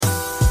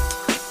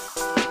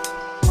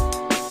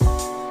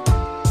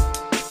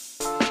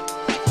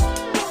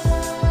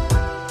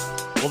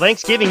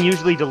Thanksgiving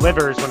usually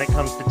delivers when it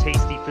comes to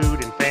tasty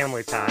food and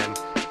family time.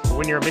 But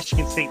when you're a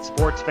Michigan State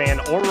sports fan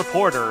or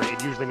reporter,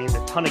 it usually means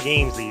a ton of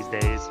games these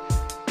days.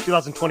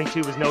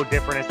 2022 was no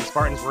different as the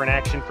Spartans were in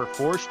action for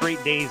 4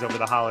 straight days over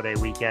the holiday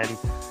weekend.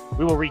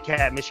 We will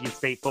recap Michigan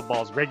State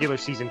football's regular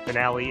season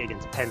finale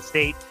against Penn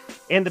State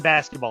and the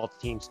basketball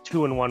team's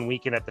 2-1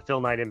 weekend at the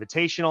Phil Knight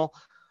Invitational.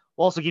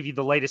 We'll also give you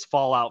the latest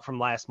fallout from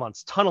last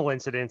month's tunnel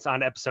incidents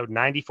on episode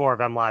 94 of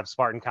MLive's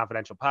Spartan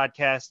Confidential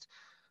podcast.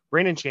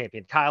 Brandon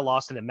Champion, Kyle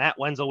Lawson, and Matt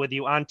Wenzel with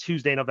you on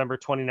Tuesday, November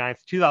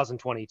 29th,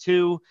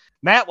 2022.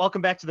 Matt,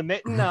 welcome back to the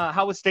Mitten.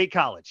 How was State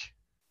College?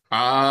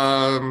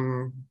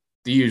 The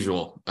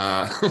usual.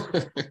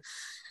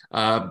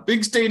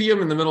 Big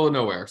stadium in the middle of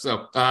nowhere.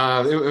 So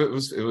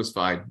it was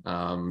fine.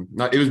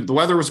 The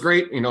weather was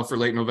great, for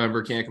late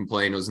November. Can't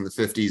complain. It was in the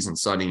 50s and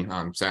sunny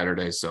on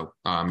Saturday, so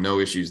no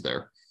issues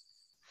there.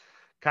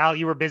 Kyle,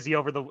 you were busy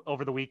over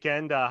the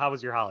weekend. How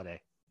was your holiday?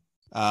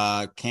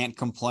 Can't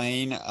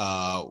complain.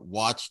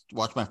 Watched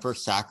my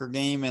first soccer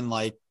game in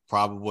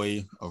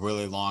probably a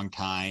really long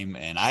time,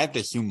 and I have to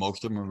assume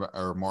most of them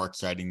are more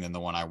exciting than the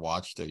one I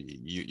watched.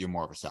 You're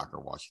more of a soccer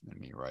watcher than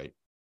me, right?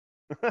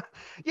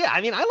 Yeah,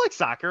 I mean, I like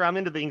soccer. I'm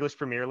into the English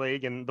Premier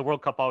League, and the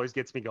World Cup always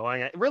gets me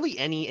going. Really,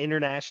 any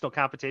international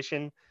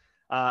competition,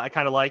 I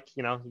kind of like.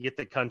 You get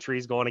the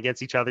countries going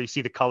against each other. You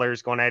see the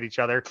colors going at each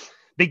other.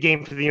 Big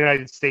game for the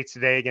United States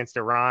today against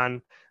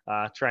Iran.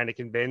 Trying to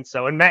convince.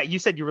 So, and Matt, you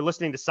said you were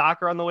listening to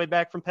soccer on the way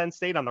back from Penn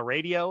State on the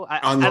radio. I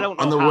don't know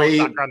how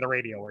soccer on the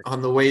radio works. On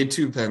the way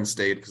to Penn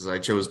State, because I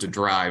chose to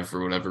drive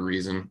for whatever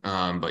reason.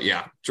 But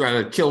yeah,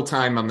 trying to kill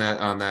time on that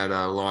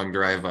long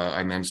drive.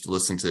 I managed to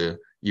listen to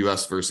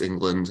U.S. versus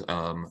England.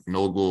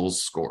 No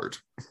goals scored,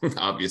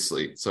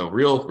 obviously. So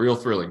real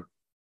thrilling.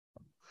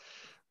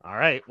 All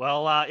right.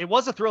 Well, it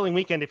was a thrilling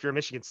weekend if you're a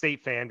Michigan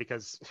State fan,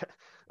 because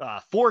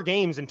 4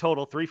 games in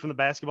total, 3 from the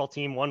basketball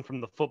team, 1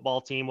 from the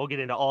football team. We'll get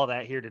into all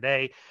that here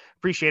today.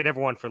 Appreciate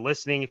everyone for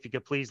listening. If you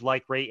could please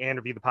like, rate, and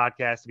review the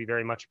podcast, it'd be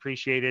very much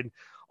appreciated.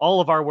 All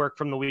of our work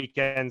from the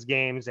weekend's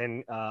games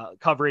and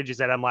coverage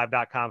is at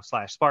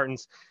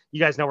mlive.com/Spartans. You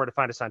guys know where to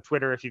find us on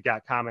Twitter if you've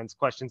got comments,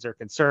 questions, or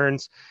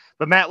concerns.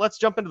 But Matt, let's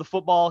jump into the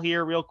football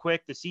here real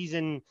quick. The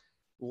season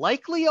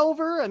likely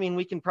over. I mean,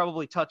 we can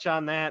probably touch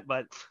on that,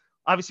 but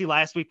obviously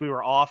last week we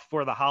were off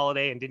for the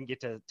holiday and didn't get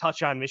to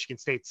touch on Michigan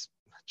State's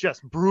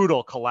just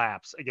brutal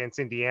collapse against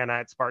Indiana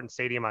at Spartan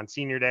Stadium on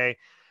Senior Day.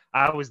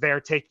 I was there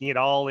taking it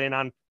all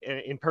in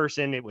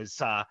person. It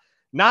was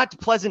not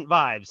pleasant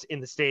vibes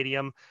in the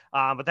stadium,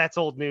 but that's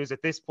old news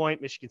at this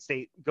point. Michigan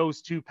State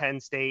goes to Penn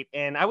State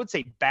and I would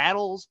say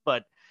battles,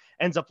 but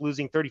ends up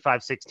losing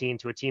 35-16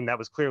 to a team that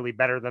was clearly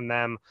better than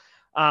them.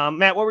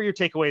 Matt, what were your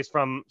takeaways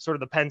from sort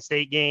of the Penn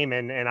State game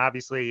and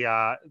obviously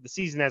the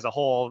season as a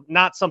whole?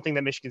 Not something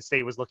that Michigan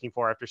State was looking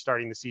for after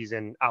starting the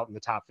season out in the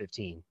top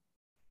 15.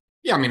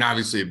 Yeah, I mean,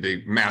 obviously a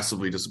big,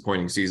 massively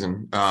disappointing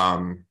season.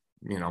 A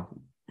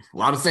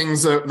lot of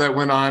things that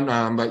went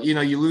on, but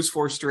you lose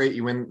 4 straight,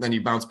 you win, then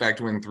you bounce back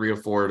to win 3 or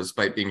 4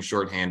 despite being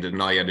shorthanded,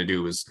 and all you had to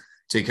do was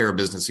take care of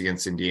business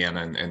against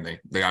Indiana, and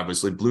they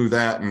obviously blew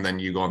that, and then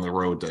you go on the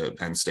road to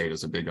Penn State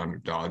as a big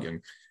underdog,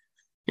 and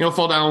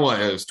fall down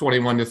it was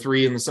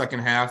 21-3 in the second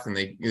half, and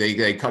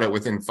they cut it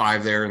within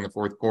 5 there in the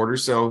fourth quarter.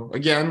 So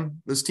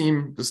again, this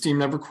team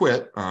never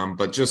quit,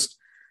 but just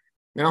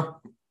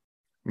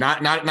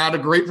Not a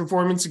great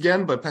performance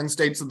again, but Penn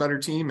State's the better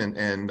team,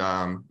 and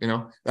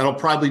that'll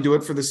probably do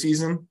it for the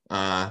season.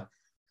 I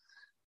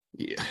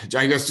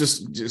guess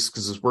just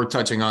because we're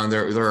touching on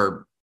there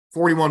are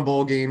 41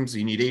 bowl games.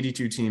 You need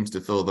 82 teams to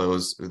fill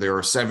those. There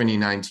are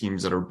 79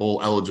 teams that are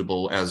bowl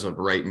eligible as of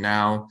right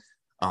now.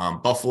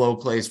 Buffalo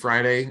plays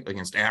Friday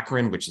against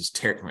Akron, which is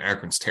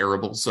Akron's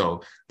terrible.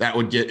 So that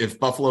would get, if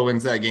Buffalo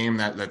wins that game,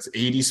 that's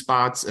 80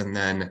 spots, and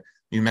then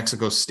New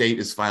Mexico State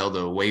has filed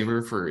a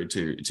waiver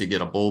to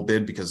get a bowl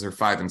bid because they're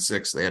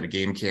 5-6. They had a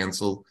game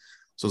canceled.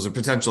 So there's a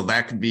potential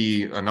that could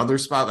be another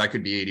spot. That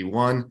could be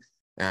 81.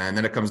 And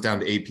then it comes down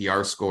to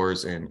APR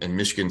scores, and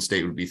Michigan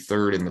State would be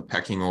 3rd in the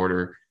pecking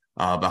order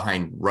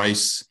behind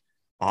Rice,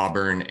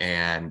 Auburn,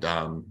 and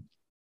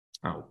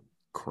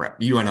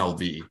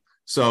UNLV.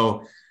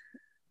 So,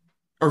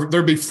 or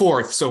they'd be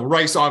 4th. So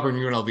Rice, Auburn,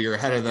 UNLV are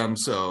ahead of them.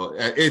 So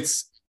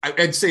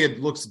I'd say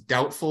it looks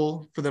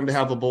doubtful for them to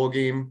have a bowl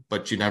game,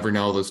 but you never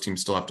know. Those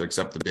teams still have to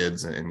accept the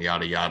bids and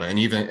yada yada.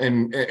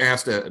 And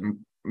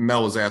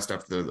Mel was asked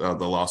after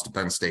the loss to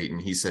Penn State,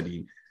 and he said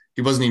he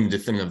wasn't even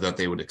definitive that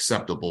they would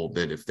accept a bowl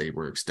bid if they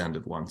were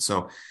extended one.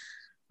 So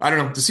I don't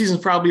know. The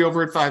season's probably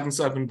over at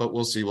 5-7, but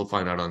we'll see. We'll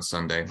find out on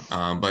Sunday.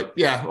 But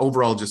yeah,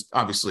 overall, just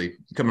obviously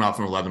coming off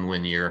an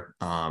 11-win year,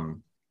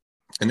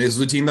 and this is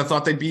a team that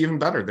thought they'd be even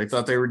better. They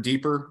thought they were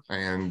deeper,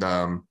 and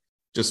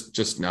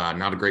just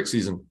not a great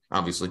season,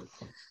 obviously.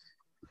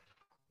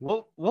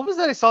 Well, what was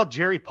that I saw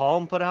Jerry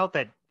Palm put out,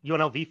 that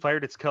UNLV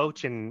fired its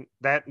coach and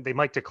that they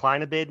might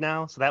decline a bid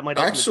now? So that might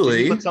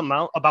actually put something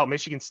out about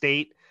Michigan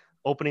State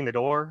opening the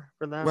door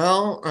for them.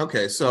 Well,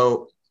 okay.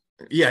 So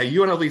Yeah,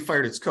 UNLV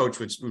fired its coach,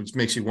 which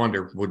makes you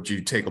wonder, would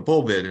you take a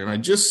bowl bid? And I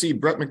just see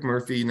Brett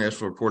McMurphy,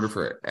 national reporter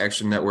for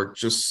Action Network,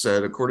 just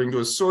said, according to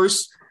a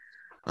source,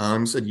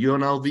 said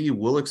UNLV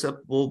will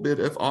accept bowl bid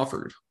if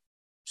offered.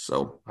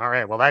 So, all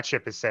right, well, that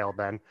ship has sailed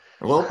then.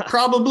 Well,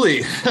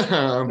 probably,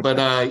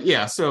 but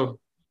yeah. So,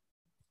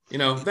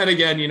 then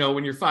again,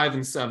 when you're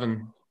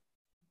 5-7,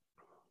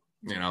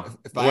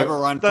 if I ever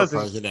run for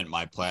president,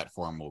 my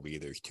platform will be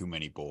there's too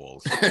many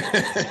bowls.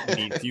 We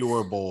need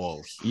fewer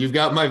bowls. You've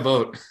got my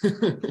vote.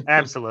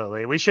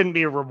 Absolutely. We shouldn't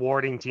be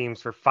rewarding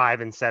teams for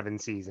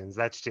 5-7 seasons.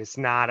 That's just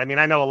not. I mean,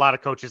 I know a lot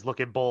of coaches look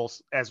at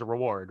bowls as a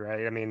reward,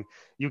 right? I mean,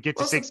 you get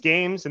to 6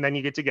 games and then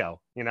you get to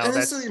go.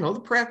 That's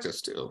the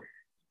practice too.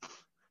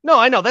 No,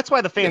 I know. That's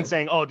why the fans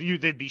saying, "Oh,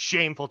 they'd be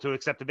shameful to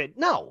accept a bid."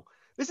 No,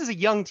 this is a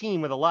young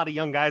team with a lot of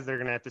young guys that are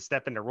going to have to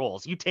step into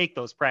roles. You take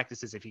those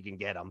practices if you can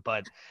get them.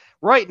 But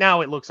right now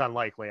it looks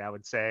unlikely, I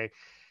would say.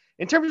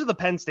 In terms of the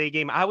Penn State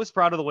game, I was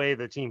proud of the way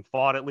the team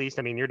fought, at least.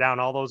 I mean, you're down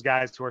all those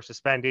guys who are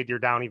suspended. You're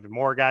down even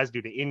more guys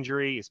due to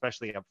injury,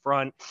 especially up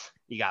front.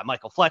 You got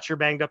Michael Fletcher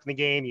banged up in the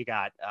game. You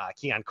got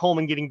Keon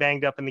Coleman getting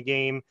banged up in the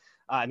game.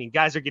 I mean,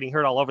 guys are getting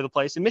hurt all over the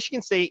place. And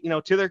Michigan State,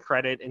 to their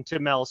credit and to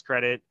Mel's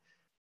credit,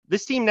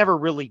 this team never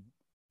really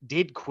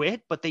did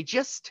quit, but they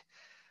just,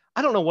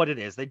 I don't know what it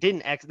is. They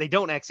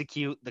don't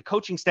execute. The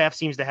coaching staff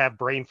seems to have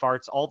brain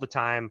farts all the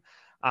time.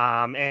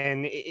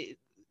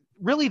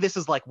 Really, this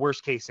is like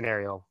worst case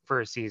scenario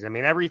for a season. I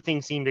mean,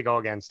 everything seemed to go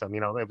against them.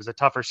 It was a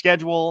tougher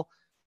schedule,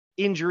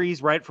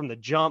 injuries right from the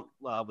jump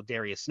with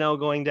Darius Snow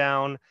going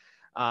down.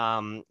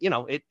 Like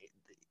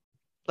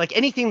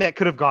anything that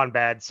could have gone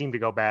bad seemed to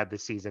go bad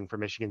this season for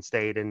Michigan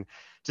State. And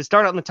to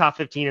start out in the top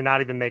 15 and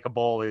not even make a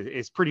bowl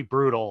is pretty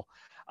brutal.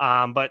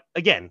 But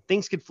again,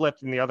 things could flip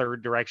in the other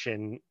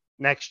direction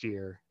next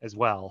year as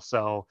well.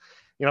 So,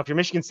 if you're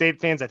Michigan State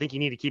fans, I think you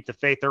need to keep the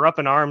faith. They're up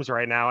in arms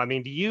right now. I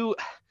mean,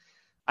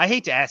 I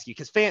hate to ask you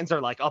because fans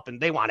are like up and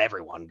they want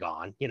everyone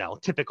gone,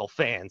 typical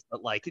fans.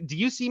 But do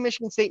you see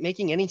Michigan State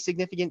making any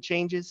significant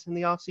changes in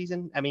the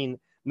offseason? I mean,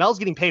 Mel's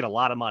getting paid a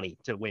lot of money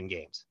to win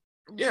games.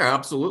 Yeah,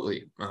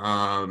 absolutely.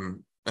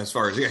 As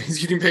far as, he's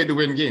getting paid to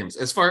win games.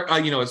 As far,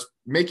 as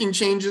making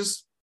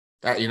changes,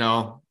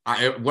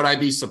 would I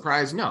be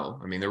surprised? No.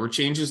 I mean, there were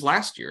changes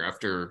last year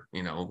after,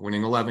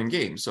 winning 11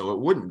 games, so it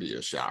wouldn't be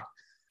a shock.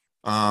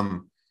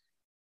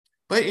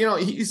 But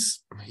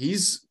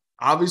he's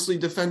obviously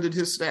defended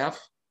his staff.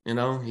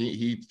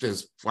 He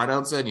just flat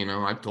out said,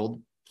 I've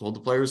told the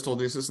players, told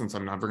the assistants,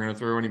 I'm never going to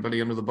throw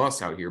anybody under the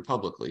bus out here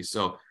publicly.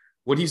 So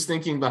what he's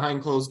thinking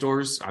behind closed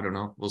doors, I don't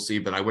know. We'll see.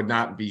 But I would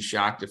not be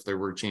shocked if there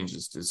were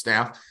changes to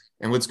staff.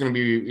 And what's going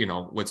to be,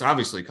 what's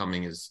obviously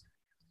coming is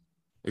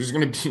there's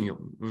going to be a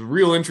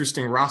real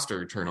interesting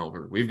roster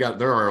turnover.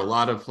 There are a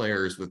lot of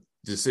players with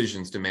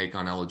decisions to make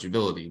on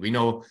eligibility. We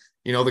know,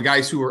 the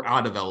guys who are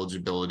out of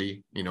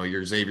eligibility,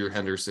 your Xavier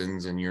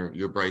Hendersons and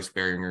your Bryce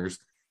Beringers,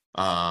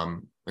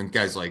 and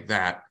guys like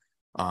that.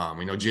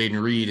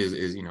 Jaden Reed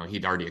is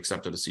he'd already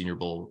accepted a Senior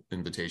Bowl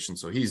invitation,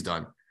 so he's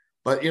done.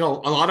 But, a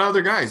lot of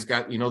other guys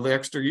got, the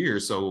extra year.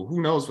 So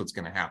who knows what's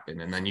going to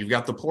happen. And then you've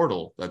got the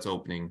portal that's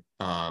opening.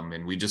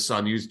 And we just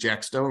saw news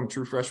Jack Stone,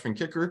 true freshman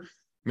kicker,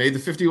 made the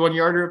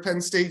 51-yarder at Penn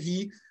State.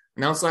 He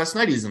announced last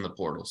night he's in the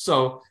portal.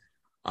 So,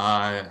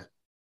 their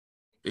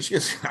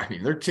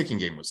kicking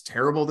game was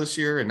terrible this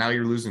year. And now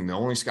you're losing the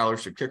only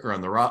scholarship kicker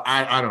on the roster.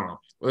 I don't know.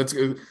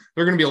 There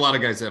are going to be a lot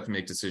of guys that have to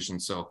make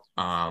decisions. So,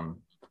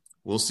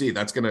 we'll see.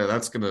 That's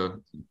gonna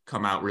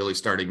come out really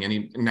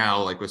starting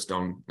now, like with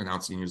Stone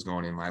announcing he was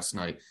going in last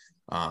night.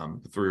 I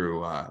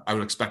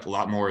would expect a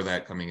lot more of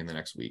that coming in the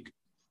next week.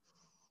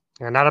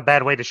 Yeah, not a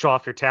bad way to show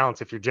off your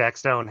talents if you're Jack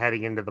Stone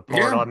heading into the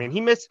portal. Yeah. I mean,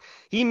 he missed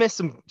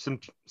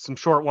some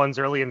short ones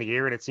early in the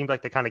year, and it seemed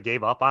like they kind of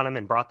gave up on him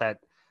and brought that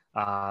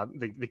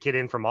the kid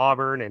in from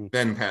Auburn and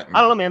Ben Patton.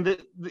 I don't know, man.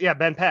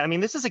 Ben Patton. I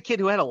mean, this is a kid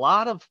who had a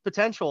lot of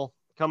potential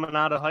coming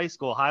out of high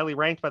school, highly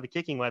ranked by the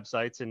kicking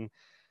websites, and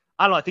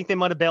I don't know. I think they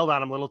might have bailed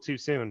on him a little too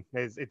soon.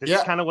 This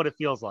is kind of what it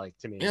feels like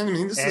to me. Yeah, I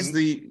mean, this is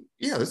the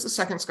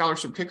second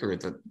scholarship kicker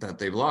that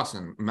they've lost.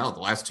 And Mel, the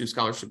last 2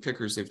 scholarship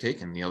kickers they've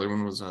taken. The other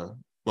one was that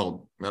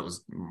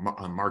was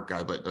a Mark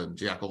guy, but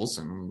Jack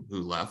Olson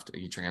who left.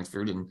 He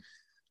transferred, and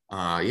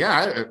I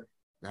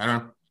don't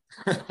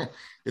know.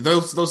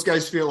 those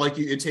guys feel like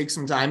it takes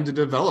some time to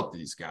develop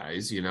these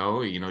guys. You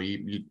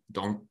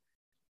don't.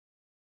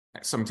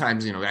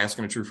 Sometimes,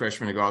 asking a true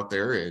freshman to go out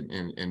there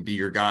and be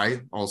your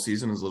guy all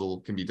season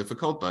can be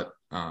difficult, but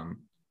I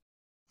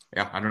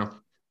don't know.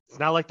 It's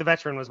not like the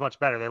veteran was much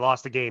better. They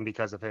lost the game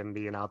because of him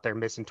being out there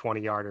missing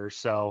 20-yarders.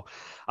 So,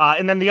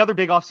 and then the other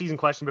big offseason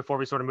question before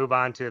we sort of move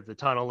on to the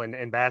tunnel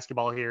and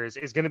basketball here is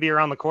going to be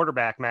around the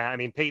quarterback, Matt. I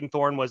mean, Peyton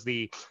Thorne was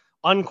the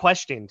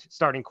unquestioned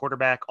starting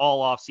quarterback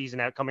all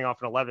offseason, coming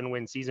off an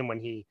 11-win season when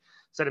he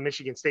set a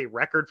Michigan State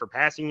record for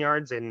passing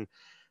yards. And,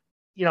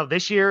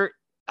 this year,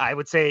 I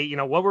would say,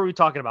 what were we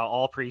talking about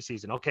all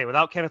preseason? Okay,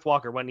 without Kenneth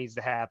Walker, what needs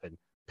to happen?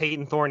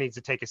 Peyton Thorne needs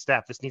to take a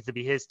step. This needs to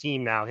be his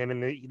team now, him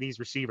and these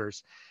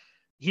receivers.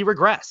 he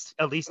regressed,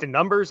 at least in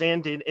numbers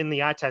and in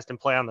the eye test and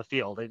play on the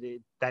field.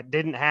 That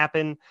didn't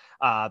happen.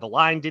 The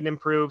line didn't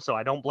improve, so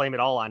I don't blame it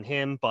all on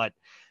him. But,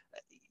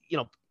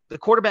 the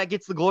quarterback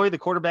gets the glory. The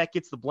quarterback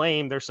gets the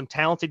blame. There's some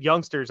talented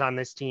youngsters on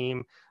this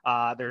team.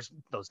 There's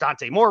those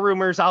Dante Moore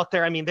rumors out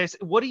there. I mean, is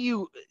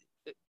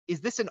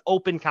this an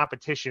open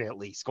competition at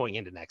least going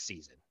into next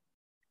season?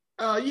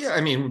 Yeah,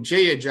 I mean,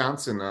 J.A.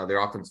 Johnson, their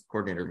offensive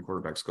coordinator and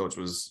quarterbacks coach,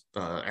 was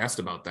asked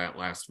about that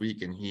last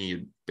week, and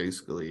he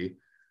basically,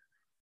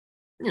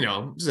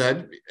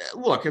 said,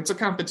 look, it's a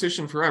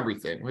competition for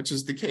everything, which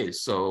is the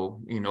case.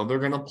 So, they're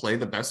going to play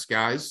the best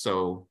guys.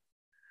 So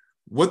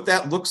what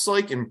that looks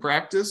like in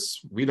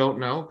practice, we don't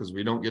know because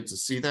we don't get to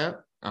see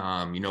that.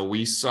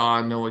 We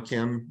saw Noah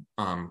Kim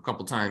a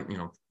couple times,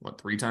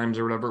 3 times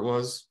or whatever it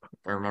was, if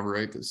I remember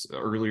right,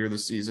 earlier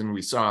this season.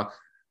 We saw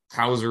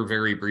Hauser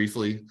very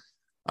briefly.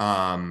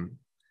 So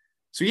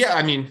yeah,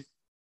 I mean,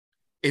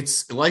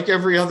 it's like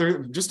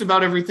just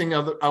about everything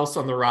else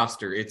on the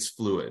roster. It's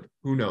fluid.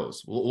 Who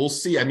knows? We'll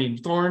see. I mean,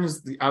 Thorne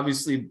has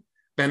obviously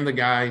been the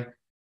guy.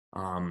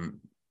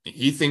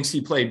 He thinks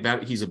he played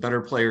better. He's a better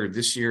player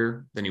this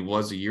year than he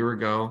was a year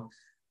ago.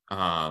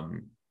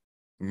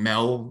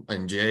 Mel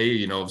and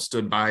Jay, have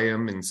stood by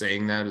him and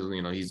saying that,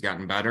 he's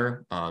gotten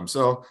better.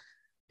 So,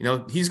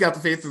 he's got the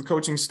faith of the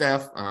coaching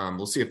staff.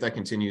 We'll see if that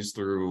continues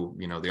through,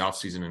 the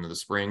offseason into the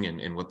spring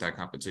and what that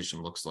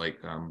competition looks like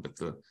with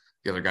the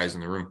other guys in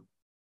the room.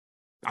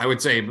 I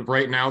would say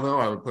right now, though,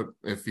 I would put,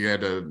 if you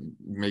had to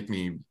make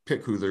me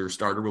pick who their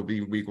starter will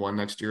be week 1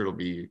 next year,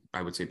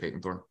 I would say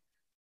Peyton Thorne.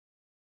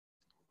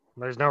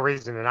 There's no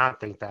reason to not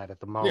think that at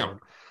the moment.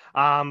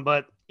 Yeah.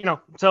 But,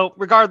 so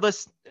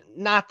regardless,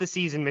 not the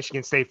season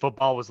Michigan State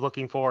football was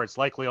looking for. It's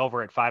likely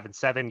over at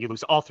 5-7. You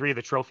lose all 3 of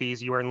the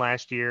trophies you earned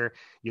last year.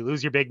 You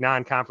lose your big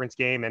non-conference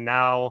game. And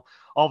now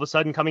all of a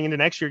sudden coming into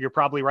next year, you're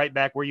probably right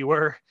back where you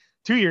were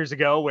 2 years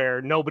ago,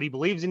 where nobody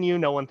believes in you.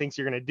 No one thinks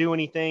you're going to do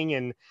anything.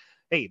 And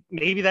hey,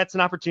 maybe that's an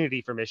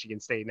opportunity for Michigan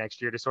State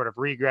next year to sort of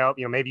regrow.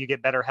 Maybe you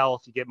get better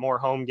health, you get more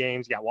home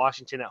games. You got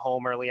Washington at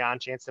home early on,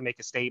 chance to make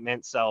a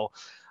statement. So,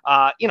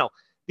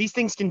 these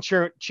things can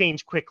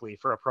change quickly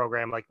for a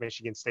program like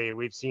Michigan State.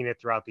 We've seen it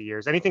throughout the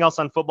years. Anything else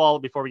on football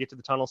before we get to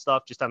the tunnel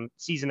stuff, just on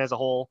season as a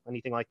whole,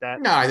 anything like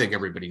that? No, I think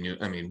everybody knew.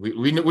 I mean,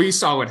 we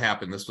saw what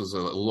happened. This was a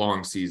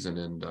long season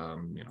and,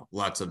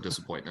 lots of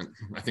disappointment.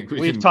 I think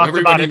we've talked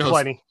about it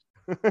plenty.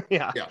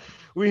 Yeah.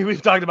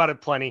 We've talked about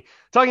it plenty.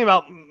 Talking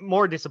about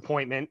more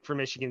disappointment for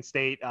Michigan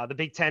State, the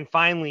Big Ten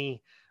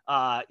finally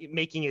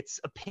making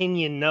its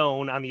opinion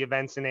known on the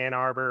events in Ann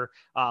Arbor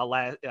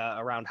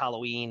around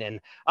Halloween. And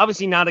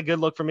obviously not a good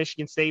look for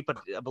Michigan State, but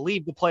I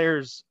believe the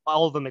players,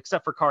 all of them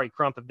except for Kari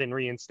Crump, have been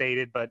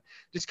reinstated. But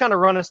just kind of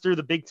run us through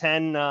the Big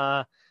Ten.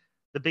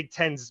 The Big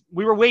Ten's,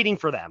 we were waiting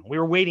for them. We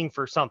were waiting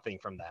for something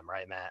from them,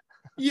 right, Matt?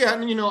 Yeah,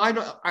 and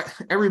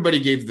everybody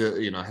gave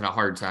had a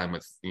hard time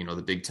with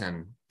the Big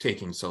Ten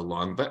taking so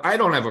long, but I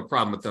don't have a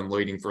problem with them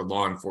waiting for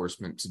law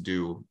enforcement to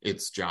do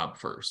its job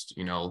first.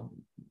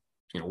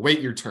 Wait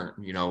your turn.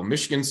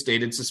 Michigan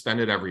State had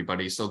suspended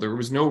everybody, so there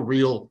was no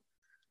real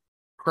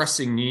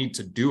pressing need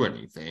to do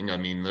anything. I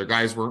mean, the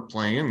guys weren't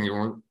playing, they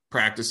weren't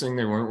practicing,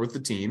 they weren't with the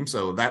team,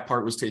 so that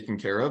part was taken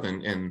care of.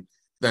 And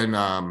then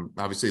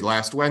obviously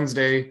last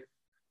Wednesday,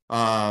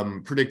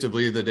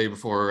 predictably the day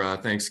before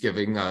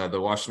Thanksgiving,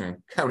 the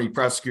Washington County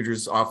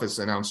Prosecutor's Office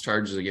announced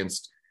charges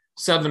against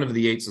 7 of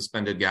the 8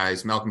 suspended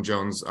guys. Malcolm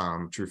Jones,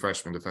 true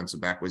freshman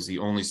defensive back, was the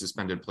only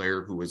suspended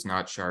player who was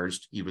not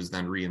charged. He was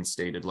then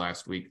reinstated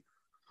last week.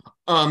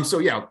 So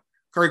yeah,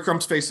 Kari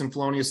Crump's facing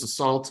felonious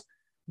assault.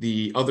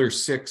 The other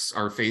 6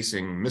 are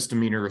facing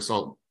misdemeanor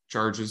assault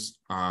charges.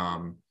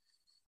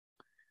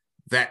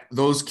 That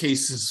those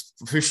cases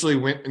officially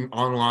went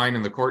online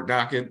in the court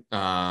docket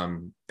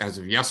as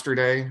of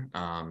yesterday.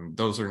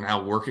 Those are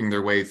now working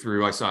their way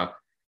through. I saw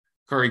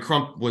Kari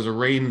Crump was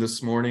arraigned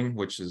this morning,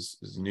 which is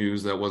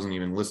news that wasn't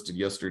even listed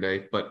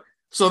yesterday. But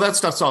so that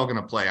stuff's all going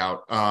to play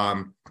out.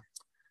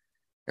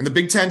 And the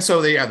Big Ten,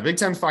 the Big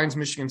Ten fines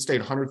Michigan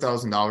State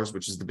 $100,000,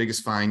 which is the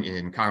biggest fine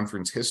in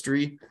conference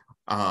history.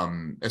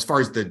 As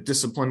far as the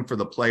discipline for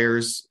the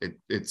players,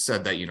 it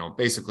said that,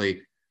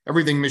 basically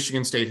everything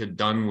Michigan State had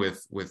done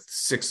with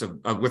 6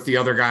 with the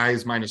other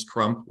guys minus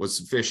Crump was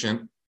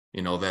sufficient,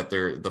 that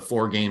the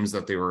 4 games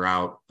that they were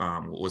out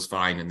was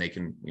fine. And they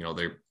can,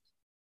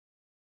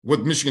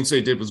 what Michigan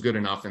State did was good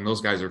enough, and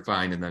those guys are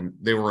fine. And then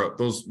they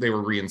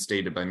were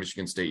reinstated by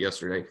Michigan State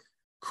yesterday.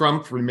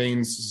 Crump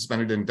remains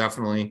suspended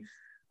indefinitely.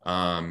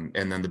 And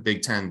then the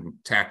Big Ten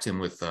tacked him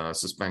with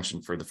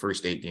suspension for the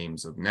first 8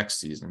 games of next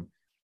season.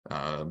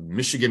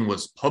 Michigan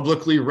was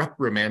publicly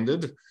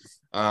reprimanded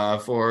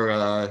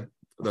for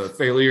the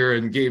failure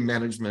in game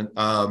management,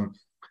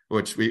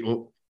 which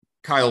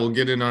Kyle will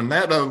get in on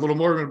that a little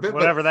more in a bit.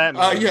 Whatever that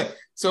means. Yeah.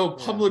 So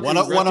public one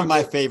of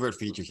my favorite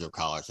features of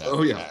college.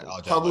 Oh yeah,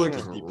 public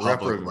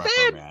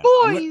reprimand.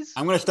 Boys.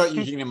 I'm going to start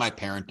using it in my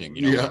parenting.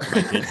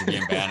 My kids are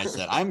being bad. I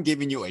said, I'm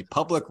giving you a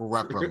public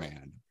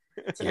reprimand.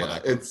 Yeah,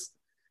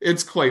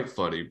 it's quite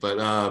funny, but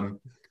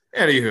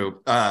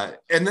anywho,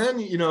 and then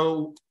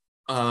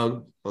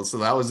Well, so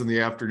that was in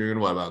the afternoon.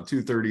 What, about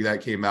 2:30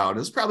 that came out? It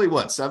was probably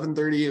what,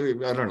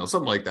 7:30? I don't know,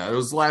 something like that. It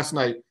was last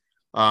night.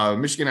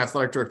 Michigan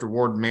Athletic Director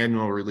Ward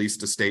Manuel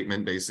released a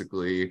statement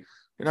basically.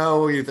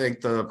 We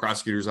thank the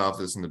prosecutor's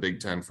office and the Big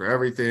Ten for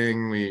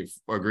everything. We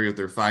agree with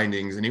their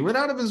findings. And he went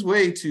out of his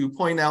way to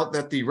point out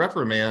that the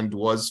reprimand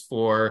was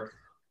for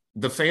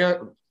the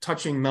fan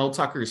touching Mel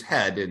Tucker's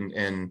head.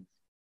 And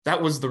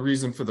that was the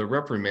reason for the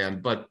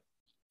reprimand. But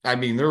I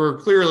mean, there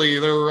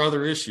were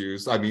other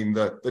issues. I mean,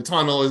 the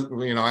tunnel is,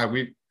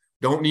 we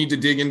don't need to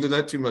dig into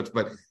that too much,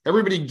 but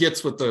everybody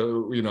gets what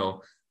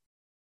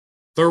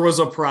there was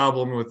a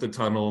problem with the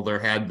tunnel. There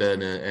had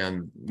been,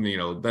 and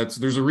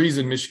there's a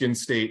reason Michigan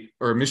State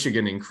or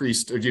Michigan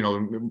increased,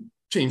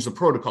 changed the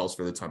protocols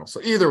for the tunnel.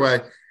 So either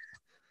way,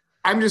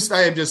 I'm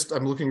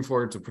looking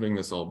forward to putting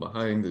this all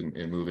behind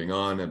and moving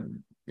on.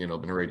 And,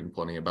 been writing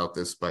plenty about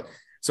this, but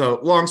so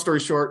long story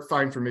short,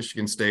 fine for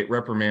Michigan State,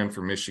 reprimand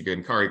for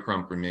Michigan. Kari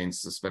Crump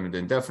remains suspended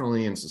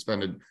indefinitely and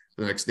suspended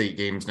for the next 8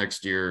 games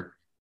next year.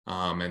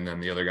 And then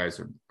the other guys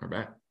are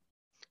back.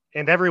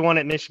 And everyone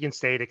at Michigan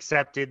State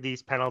accepted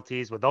these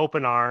penalties with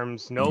open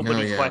arms.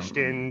 Nobody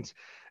questioned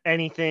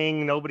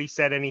anything. Nobody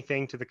said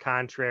anything to the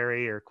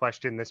contrary or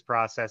questioned this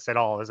process at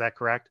all. Is that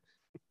correct?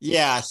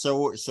 Yeah,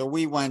 so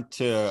we went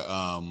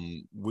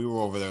to we were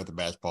over there at the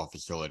basketball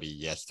facility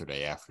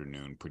yesterday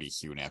afternoon, pretty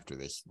soon after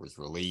this was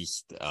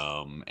released.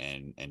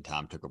 And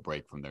Tom took a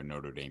break from their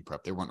Notre Dame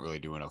prep. They weren't really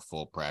doing a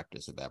full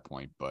practice at that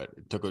point, but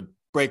took a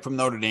break from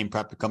Notre Dame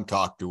prep to come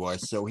talk to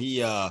us. So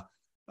he it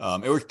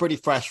was pretty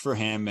fresh for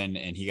him, and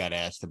he got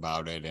asked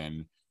about it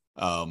and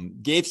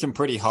gave some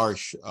pretty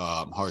harsh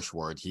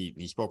words.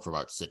 He spoke for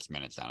about 6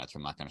 minutes on it, so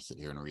I'm not going to sit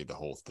here and read the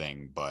whole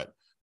thing, but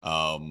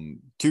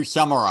to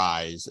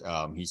summarize,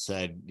 he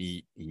said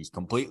he's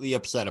completely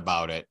upset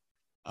about it.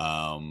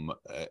 I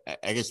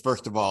guess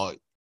first of all,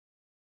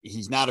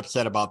 he's not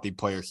upset about the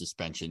player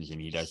suspensions,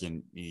 and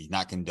he's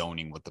not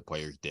condoning what the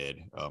players did,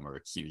 or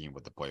excusing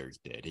what the players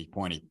did. He's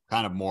pointing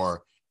kind of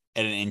more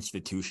at an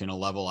institutional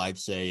level, I'd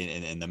say,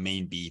 and the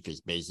main beef is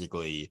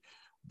basically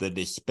the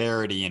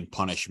disparity in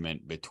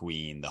punishment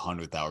between the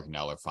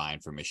 $100,000 fine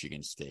for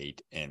Michigan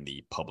State and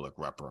the public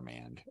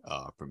reprimand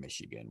for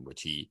Michigan,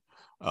 which he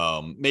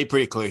made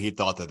pretty clear he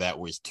thought that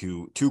was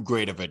too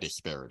great of a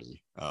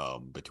disparity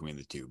between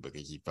the two,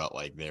 because he felt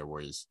like there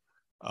was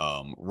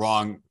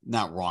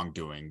not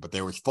wrongdoing, but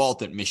there was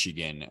fault at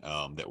Michigan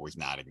that was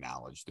not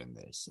acknowledged in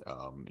this,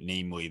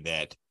 namely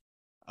that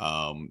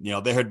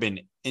there had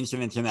been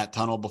incidents in that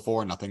tunnel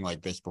before, nothing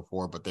like this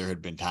before, but there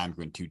had been times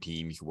when two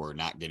teams were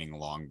not getting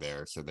along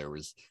there. So there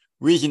was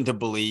reason to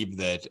believe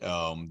that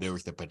there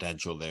was the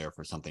potential there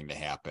for something to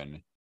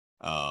happen.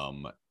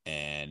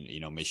 And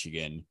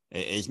Michigan,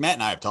 as Matt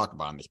and I have talked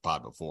about on this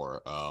pod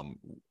before,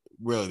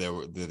 really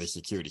the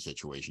security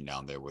situation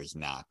down there was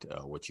not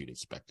what you'd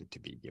expect it to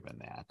be given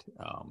that.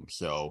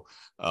 So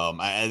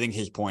I think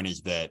his point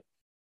is that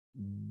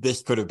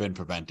this could have been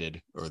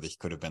prevented, or this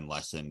could have been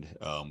lessened,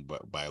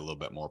 but by a little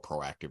bit more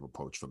proactive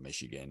approach from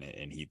Michigan.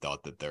 And he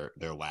thought that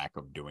their lack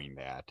of doing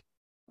that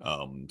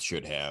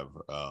should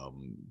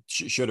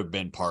have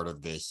been part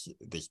of this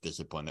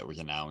discipline that was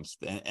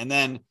announced. And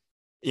then,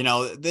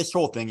 this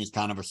whole thing is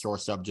kind of a sore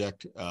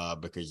subject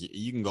because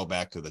you can go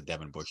back to the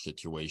Devin Bush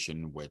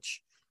situation,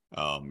 which,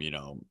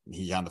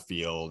 he's on the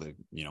field,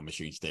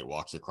 Michigan State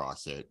walks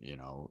across it,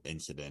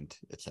 incident,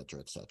 et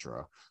cetera, et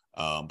cetera.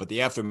 But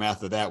the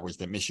aftermath of that was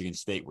that Michigan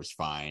State was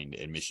fined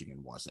and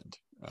Michigan wasn't.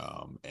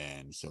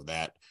 And so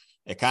that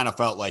it kind of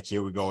felt like,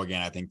 here we go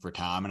again, I think, for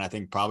Tom, and I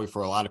think probably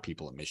for a lot of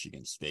people at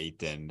Michigan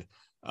State. And,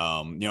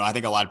 I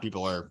think a lot of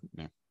people are,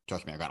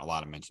 trust me, I've gotten a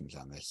lot of mentions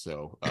on this.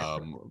 So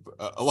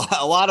a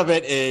lot of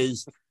it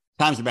is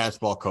Tom's a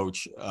basketball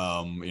coach.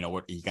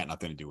 What he's got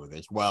nothing to do with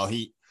this. Well,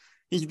 he's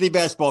the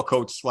basketball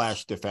coach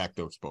 / de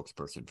facto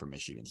spokesperson for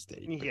Michigan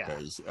State,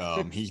 because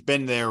he's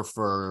been there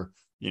for,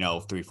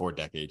 3-4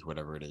 decades,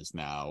 whatever it is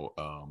now.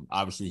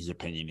 Obviously he's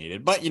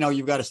opinionated, but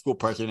you've got a school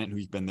president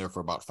who's been there for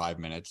about 5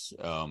 minutes,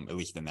 at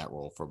least in that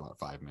role for about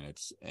 5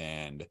 minutes,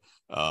 and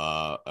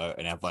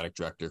an athletic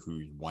director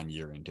who's 1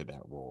 year into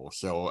that role.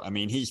 So, I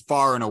mean, he's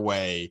far and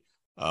away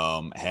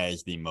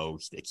has the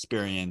most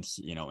experience,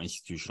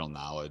 institutional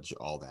knowledge,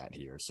 all that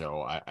here.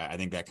 So I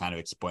think that kind of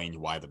explains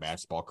why the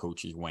basketball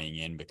coach is weighing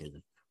in, because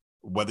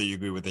whether you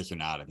agree with this or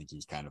not, I think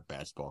he's kind of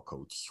basketball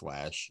coach /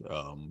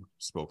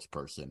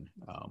 spokesperson.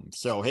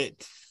 So I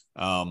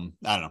don't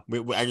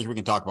know. I guess we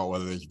can talk about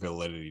whether there's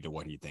validity to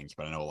what he thinks,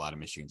 but I know a lot of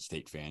Michigan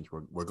State fans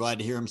we're glad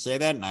to hear him say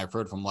that, and I've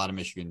heard from a lot of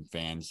Michigan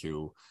fans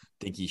who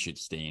think he should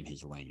stay in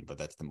his lane. But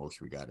that's the most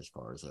we got as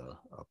far as a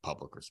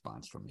public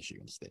response from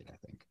Michigan State, I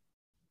think.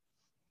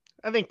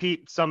 I think,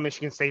 Pete, some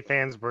Michigan State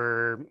fans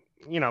were,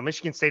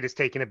 Michigan State has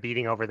taken a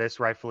beating over this,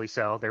 rightfully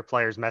so. Their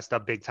players messed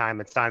up big time.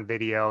 It's on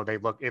video.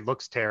 It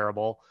looks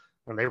terrible,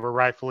 and they were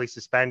rightfully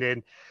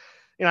suspended.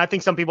 I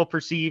think some people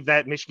perceive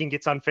that Michigan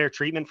gets unfair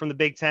treatment from the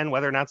Big Ten.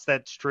 Whether or not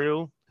that's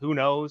true, who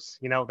knows?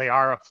 They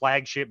are a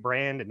flagship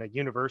brand and a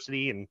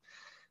university, and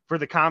for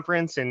the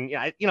conference. And,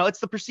 it's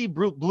the perceived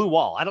blue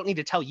wall. I don't need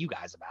to tell you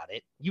guys about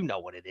it. You know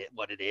what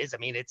it is. I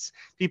mean, it's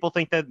people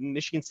think that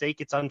Michigan State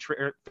gets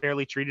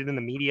unfairly treated in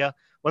the media.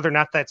 Whether or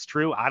not that's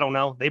true, I don't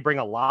know. They bring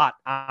a lot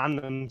on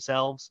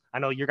themselves. I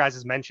know your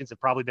guys' mentions have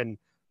probably been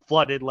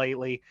flooded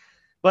lately,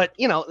 but,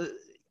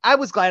 I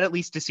was glad at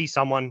least to see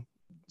someone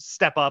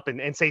step up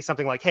and say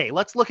something like, hey,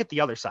 let's look at the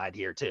other side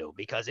here too,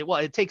 because it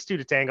takes two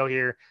to tango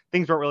here.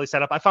 Things weren't really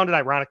set up. I found it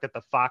ironic that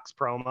the Fox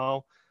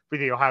promo for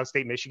the Ohio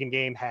State Michigan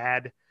game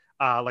had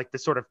like the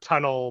sort of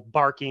tunnel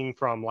barking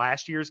from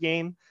last year's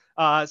game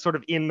sort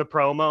of in the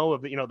promo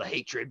of, the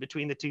hatred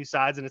between the two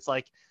sides. And it's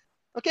like,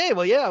 okay,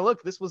 well, yeah,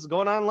 look, this was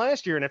going on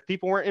last year. And if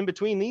people weren't in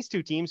between these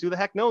two teams, who the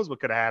heck knows what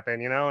could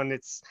happen, and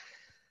it's,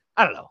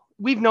 I don't know.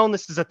 We've known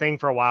this is a thing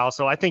for a while,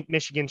 so I think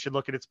Michigan should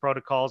look at its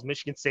protocols.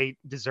 Michigan State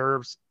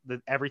deserves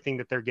everything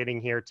that they're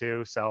getting here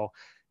too. So,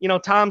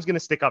 Tom's going to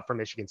stick up for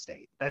Michigan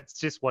State. That's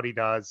just what he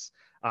does.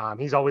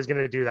 He's always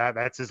going to do that.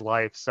 That's his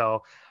life.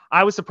 So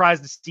I was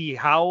surprised to see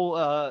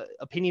how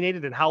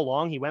opinionated and how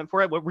long he went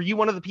for it. Were you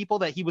one of the people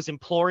that he was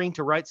imploring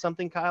to write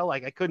something, Kyle?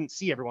 Like, I couldn't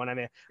see everyone. I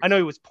mean, I know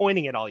he was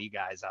pointing at all you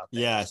guys out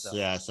there.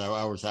 Yes.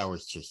 I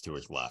was just to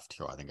his left,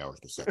 so I think I was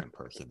the second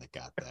person that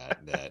got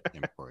that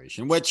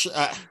inspiration. Which,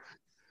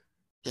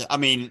 I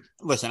mean,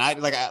 listen, I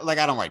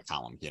don't write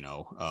columns,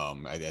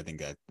 I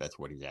think that's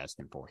what he's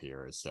asking for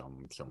here is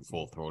some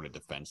full-throated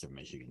defense of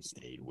Michigan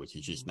State, which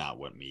is just not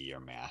what me or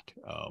Matt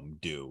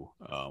do.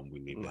 We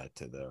leave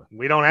that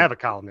we don't have a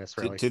columnist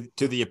really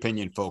to the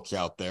opinion folks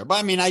out there. But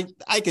I mean,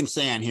 I can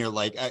say on here,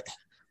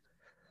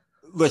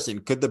 listen,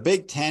 could the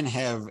Big Ten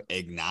have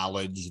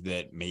acknowledged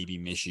that maybe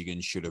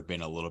Michigan should have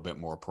been a little bit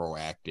more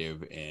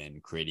proactive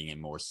in creating a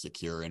more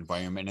secure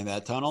environment in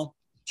that tunnel?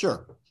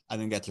 Sure. I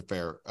think that's a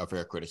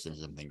fair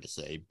criticism thing to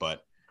say,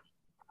 but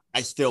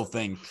I still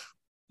think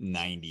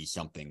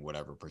 90-something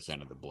whatever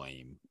percent of the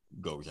blame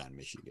goes on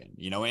Michigan,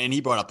 and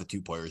he brought up the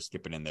two players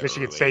skipping in there.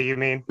 Michigan early. State, you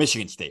mean?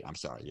 Michigan State. I'm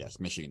sorry. Yes.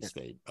 Michigan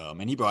State.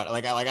 And he brought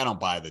I don't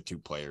buy the two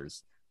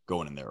players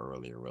going in there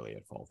early or really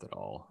at fault at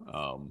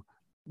all.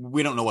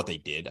 We don't know what they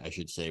did, I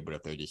should say, but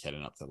if they're just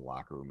heading up to the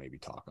locker room, maybe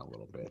talking a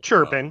little bit.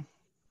 Chirping.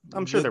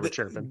 I'm sure they were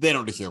chirping. They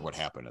don't deserve what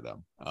happened to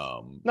them.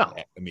 No.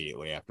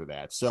 Immediately after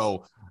that.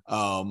 So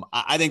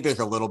I think there's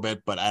a little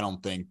bit, but I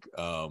don't think,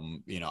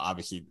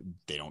 obviously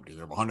they don't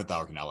deserve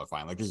 $100,000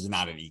 fine. Like, this is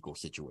not an equal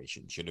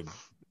situation.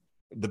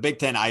 The Big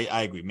Ten,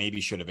 I agree,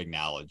 maybe should have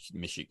acknowledged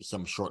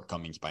some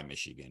shortcomings by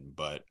Michigan,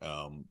 but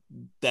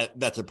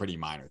that's a pretty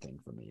minor thing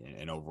for me.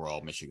 And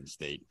overall, Michigan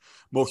State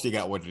mostly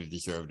got what it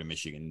deserved, and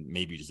Michigan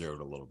maybe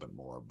deserved a little bit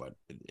more, but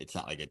it's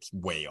not like it's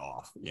way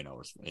off,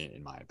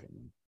 in my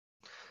opinion.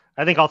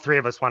 I think all three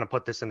of us want to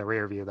put this in the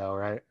rear view, though,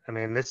 right? I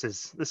mean,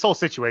 this whole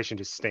situation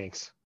just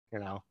stinks,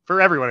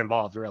 for everyone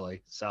involved,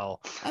 really.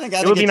 So I think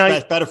it would be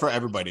nice, better for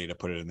everybody to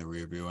put it in the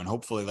rear view, and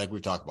hopefully, like we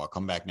talked about,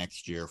 come back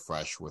next year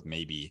fresh with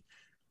maybe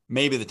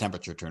the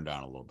temperature turned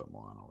down a little bit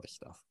more on all this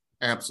stuff.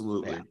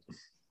 Absolutely. Yeah.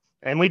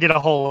 And we did a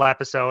whole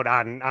episode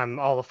on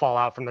all the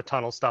fallout from the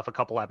tunnel stuff a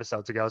couple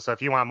episodes ago. So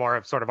if you want more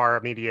of sort of our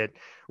immediate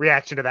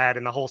reaction to that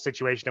and the whole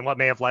situation and what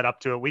may have led up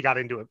to it, we got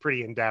into it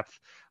pretty in depth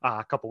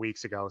a couple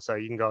weeks ago. So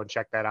you can go and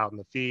check that out in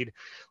the feed.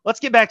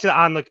 Let's get back to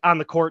on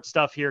the court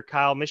stuff here,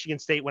 Kyle. Michigan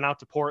State went out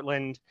to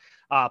Portland,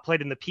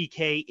 played in the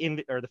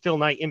the Phil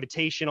Knight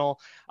Invitational.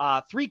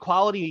 3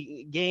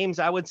 quality games,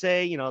 I would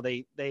say.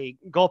 They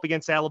go up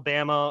against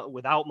Alabama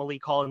without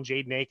Malik Hall and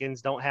Jaden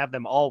Akins, don't have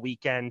them all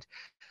weekend.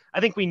 I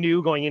think we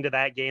knew going into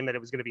that game that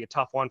it was going to be a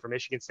tough one for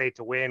Michigan State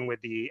to win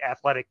with the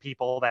athletic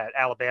people that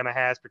Alabama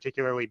has,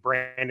 particularly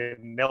Brandon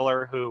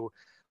Miller, who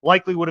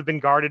likely would have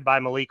been guarded by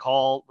Malik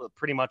Hall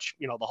pretty much,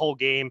 the whole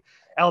game.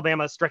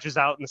 Alabama stretches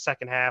out in the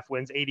second half,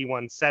 wins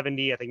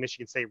 81-70. I think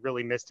Michigan State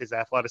really missed his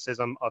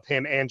athleticism of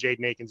him and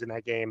Jaden Akins in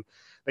that game.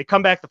 They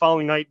come back the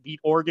following night, beat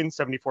Oregon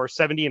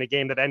 74-70 in a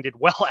game that ended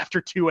well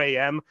after 2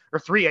 a.m. or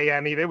 3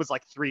 a.m. Even. It was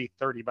like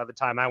 3:30 by the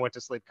time I went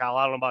to sleep, Kyle.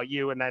 I don't know about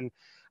you. And then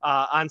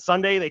on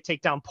Sunday, they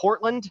take down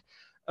Portland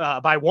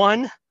by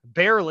 1,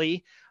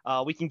 barely.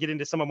 We can get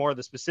into some more of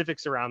the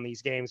specifics around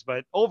these games,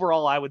 but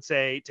overall, I would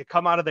say to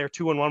come out of there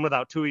 2-1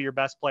 without 2 of your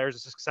best players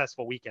is a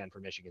successful weekend for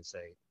Michigan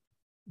State.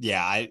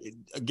 Yeah,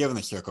 given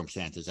the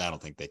circumstances, I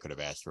don't think they could have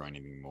asked for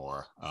anything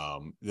more.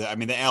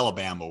 The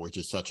Alabama, which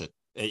is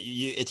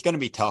it's going to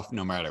be tough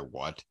no matter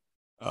what.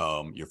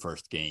 Your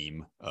first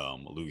game,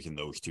 losing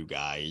those 2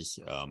 guys,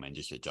 and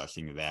just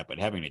adjusting to that, but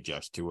having to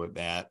adjust to it,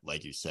 that,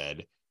 like you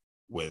said,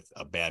 with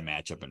a bad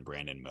matchup in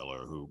Brandon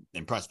Miller, who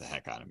impressed the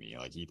heck out of me.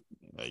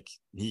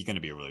 He's going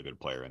to be a really good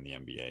player in the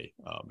NBA,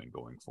 and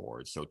going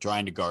forward. So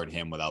trying to guard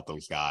him without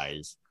those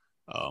guys,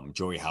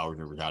 Joey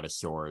Hauser was out of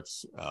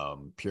sorts.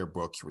 Pierre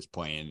Brooks was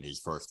playing his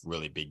first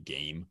really big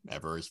game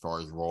ever as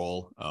far as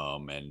role. I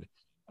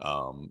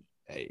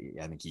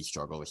think he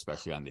struggled,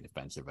 especially on the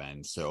defensive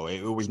end. So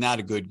it was not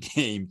a good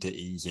game to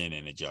ease in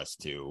and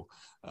adjust to.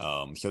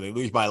 So they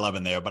lose by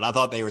 11 there, but I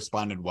thought they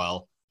responded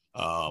well.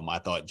 I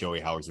thought Joey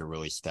Hauser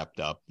really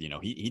stepped up.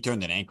 He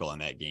turned an ankle in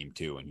that game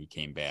too, and he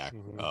came back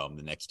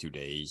the next 2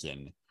 days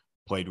and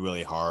played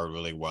really hard,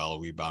 really well,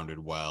 rebounded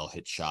well,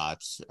 hit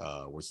shots,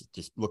 was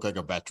just looked like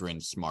a veteran,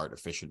 smart,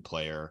 efficient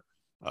player.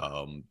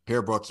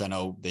 Pierre Brooks, I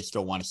know they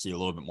still want to see a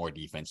little bit more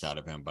defense out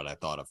of him, but I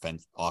thought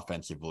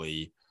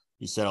offensively,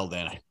 he settled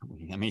in.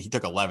 I mean, he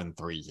took 11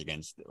 threes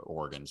against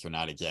Oregon, so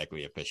not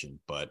exactly efficient,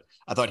 but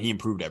I thought he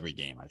improved every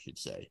game, I should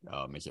say,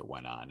 as it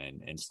went on,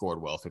 and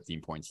scored well,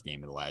 15 points a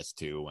game in the last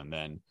two. And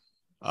then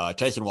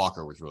Tyson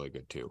Walker was really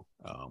good too,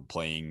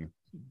 playing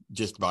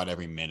just about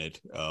every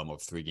minute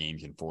of 3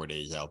 games in 4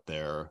 days out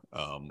there.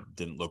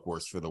 Didn't look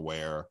worse for the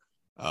wear.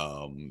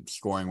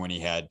 Scoring when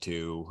he had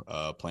to,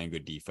 playing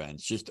good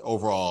defense, just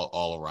overall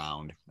all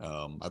around.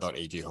 I thought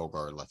AJ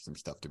Hoggard left some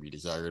stuff to be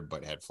desired,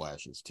 but had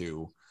flashes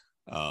too.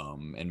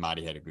 And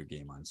Marty had a good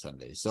game on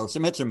Sunday. So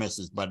some hits or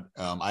misses, but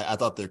I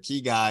thought their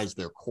key guys,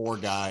 their core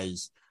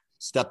guys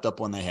stepped up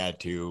when they had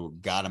to,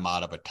 got them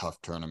out of a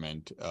tough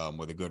tournament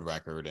with a good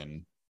record.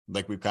 And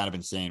like we've kind of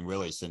been saying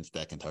really since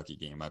that Kentucky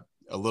game,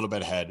 a little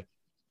bit ahead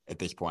at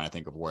this point, I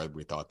think, of where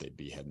we thought they'd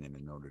be heading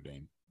into Notre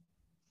Dame.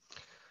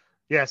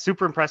 Yeah,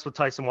 super impressed with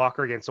Tyson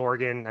Walker against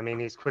Oregon. I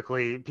mean,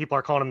 people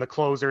are calling him the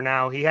closer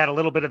now. He had a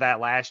little bit of that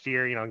last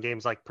year, in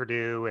games like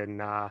Purdue and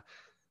what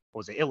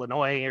was it,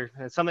 Illinois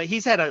or something.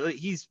 He's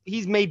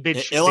made big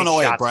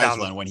Illinois big at shots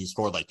Breslin when he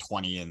scored like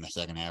 20 in the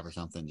second half or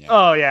something. Yeah.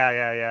 Oh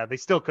yeah. They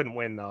still couldn't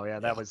win though. Yeah,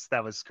 that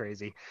was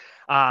crazy.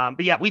 But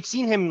yeah, we've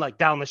seen him like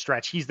down the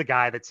stretch. He's the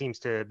guy that seems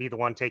to be the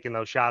one taking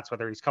those shots,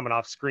 whether he's coming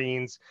off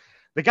screens.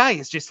 The guy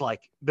is just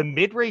like the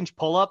mid-range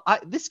pull-up.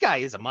 This guy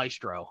is a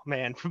maestro,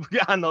 man,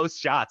 on those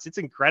shots. It's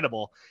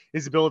incredible,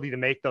 his ability to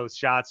make those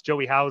shots.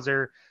 Joey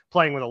Hauser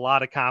playing with a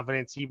lot of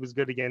confidence. He was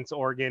good against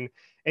Oregon.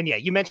 And yeah,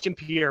 you mentioned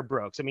Pierre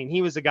Brooks. I mean,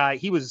 he was a guy,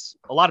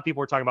 a lot of people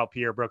were talking about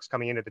Pierre Brooks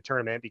coming into the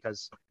tournament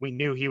because we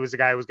knew he was the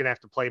guy who was going to have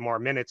to play more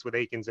minutes with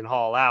Akins and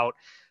Hall out.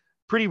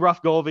 Pretty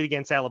rough go of it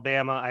against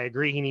Alabama. I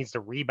agree he needs to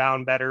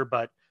rebound better,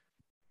 but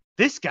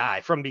this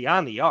guy from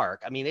beyond the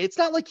arc, I mean, it's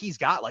not like he's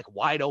got like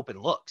wide open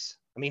looks.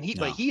 I mean,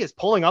 but he is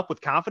pulling up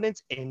with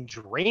confidence and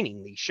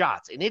draining these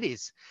shots. And it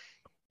is,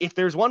 if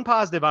there's one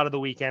positive out of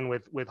the weekend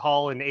with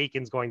Hall and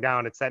Akins going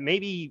down, it's that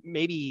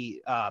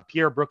maybe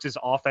Pierre Brooks's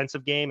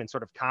offensive game and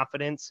sort of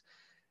confidence,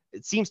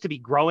 it seems to be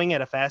growing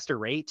at a faster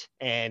rate.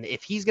 And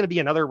if he's going to be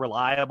another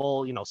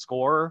reliable,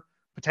 scorer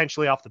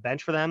potentially off the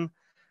bench for them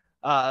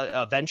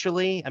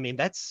eventually, I mean,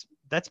 that's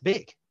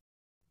big.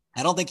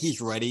 I don't think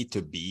he's ready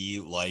to be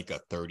like a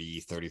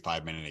 30,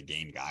 35 minute a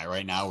game guy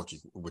right now,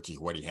 which is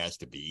what he has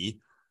to be.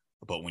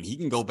 But when he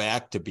can go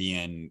back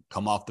to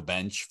come off the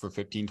bench for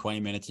 15,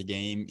 20 minutes a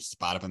game,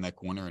 spot up in that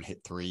corner and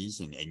hit threes,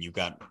 and you've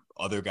got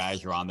other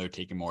guys who are on there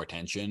taking more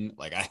attention,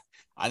 like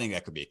I think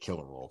that could be a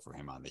killer role for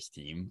him on this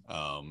team.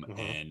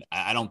 And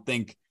I don't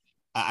think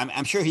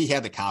I'm sure he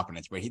had the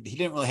confidence, but he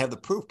didn't really have the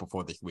proof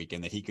before this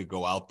weekend that he could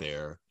go out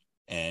there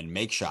and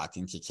make shots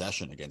in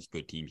succession against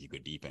good teams and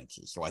good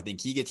defenses. So I think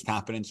he gets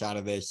confidence out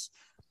of this.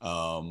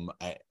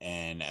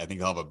 And I think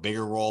he'll have a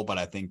bigger role, but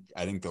I think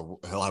he'll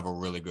have a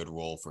really good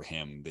role for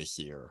him this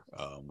year,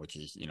 which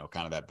is,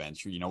 kind of that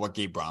bench, what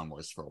Gabe Brown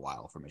was for a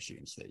while for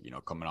Michigan State,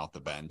 coming off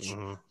the bench,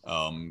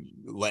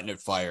 letting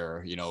it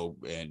fire,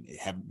 and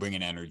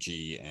bringing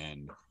energy.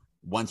 And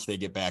once they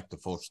get back to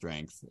full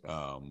strength,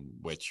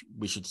 which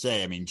we should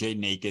say, I mean,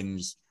 Jaden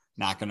Akins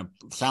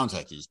sounds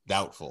like he's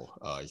doubtful,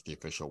 is the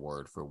official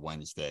word for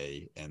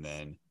Wednesday. And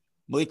then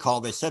Malik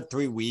Hall, they said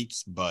 3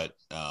 weeks, but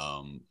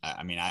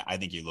I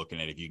think you're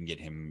looking at if you can get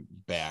him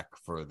back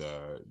for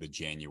the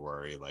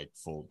January, like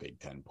full Big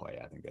Ten play.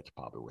 I think that's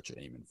probably what you're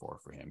aiming for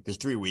him, because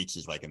 3 weeks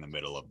is like in the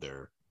middle of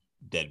their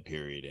dead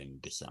period in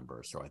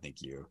December. So I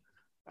think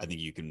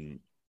you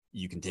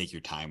can take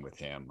your time with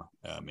him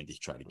and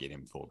just try to get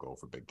him full go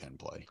for Big Ten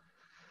play.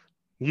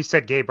 You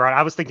said Gabe Brown.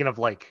 I was thinking of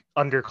like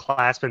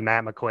underclassman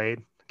Matt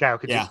McQuaid. Guy who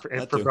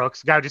could for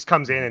Brooks. Guy who just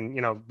comes in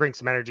and brings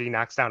some energy,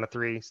 knocks down a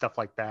three, stuff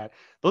like that.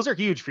 Those are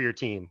huge for your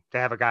team to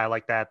have a guy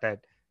like that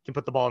can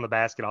put the ball in the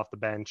basket off the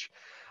bench.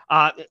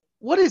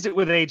 What is it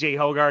with AJ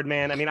Hoggard,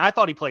 man? I mean, I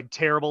thought he played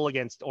terrible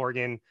against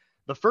Oregon.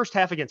 The first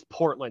half against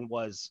Portland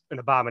was an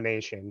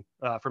abomination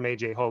from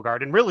AJ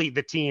Hoggard, and really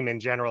the team in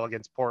general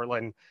against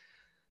Portland.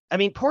 I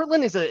mean,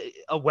 Portland is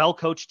a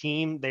well-coached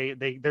team.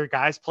 Their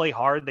guys play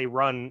hard. They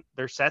run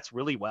their sets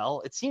really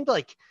well. It seemed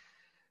like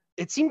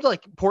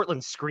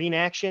Portland's screen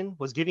action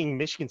was giving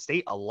Michigan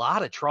State a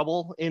lot of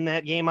trouble in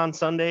that game on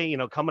Sunday,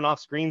 coming off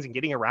screens and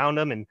getting around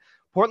them. And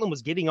Portland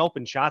was getting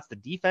open shots. The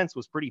defense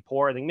was pretty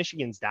poor. I think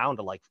Michigan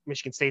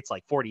State's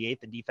like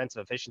 48th in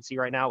defensive efficiency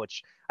right now,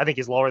 which I think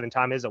is lower than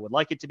Tom Izzo would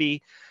like it to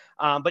be.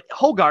 But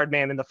Hoggard,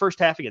 man, in the first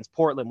half against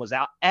Portland was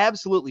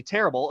absolutely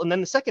terrible. And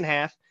then the second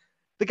half,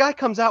 the guy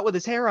comes out with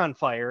his hair on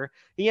fire.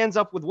 He ends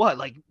up with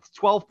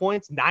 12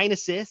 points, 9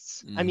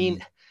 assists. I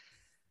mean,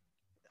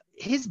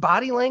 his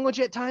body language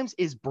at times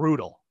is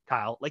brutal,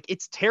 Kyle. Like,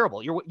 it's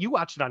terrible. You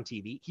watch it on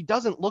TV. He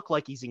doesn't look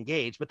like he's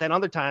engaged, but then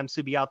other times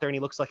he'll be out there and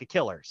he looks like a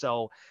killer.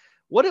 So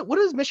what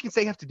does Michigan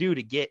State have to do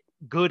to get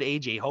good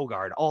AJ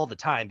Hoggard all the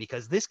time?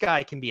 Because this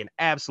guy can be an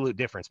absolute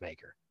difference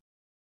maker.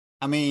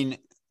 I mean,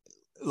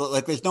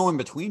 like there's no in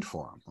between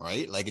for him,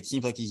 right? Like it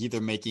seems like he's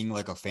either making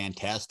like a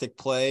fantastic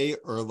play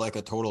or like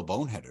a total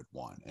boneheaded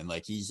one. And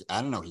like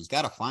I don't know, he's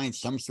got to find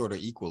some sort of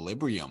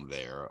equilibrium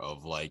there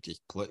of like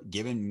just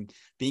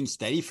being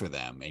steady for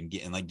them and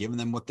like giving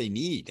them what they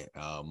need.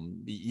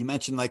 You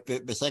mentioned like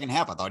the second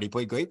half. I thought he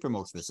played great for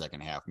most of the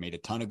second half, made a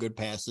ton of good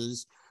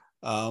passes.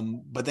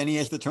 But then he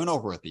has the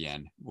turnover at the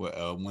end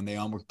when they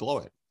almost blow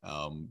it.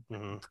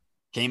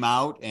 Came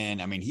out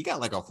and I mean he got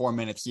like a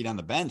 4-minute seat on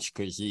the bench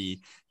because he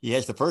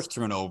has the first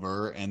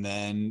turnover and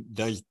then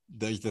does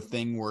the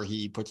thing where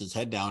he puts his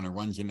head down and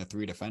runs into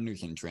 3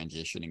 defenders in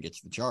transition and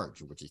gets the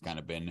charge, which has kind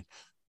of been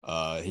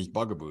his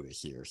bugaboo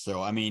this year.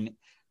 So I mean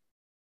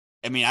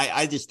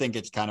I just think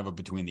it's kind of a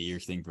between the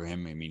ears thing for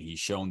him. I mean he's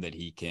shown that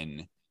he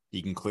can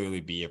clearly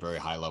be a very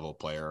high level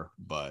player,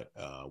 but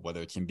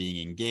whether it's him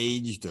being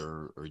engaged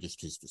or just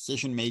his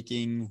decision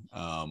making,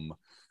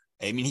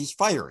 I mean, he's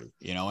fiery,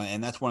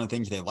 and that's one of the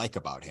things they like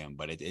about him.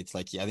 But it's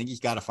like, I think he's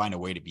got to find a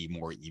way to be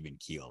more even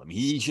keeled. I mean,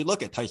 he should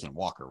look at Tyson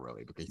Walker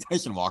really, because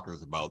Tyson Walker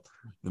is about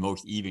the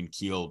most even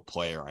keeled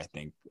player I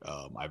think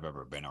I've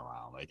ever been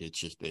around. Like it's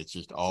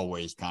just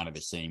always kind of the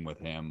same with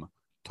him.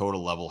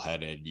 Total level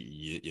headed.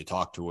 You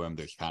talk to him,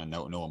 there's kind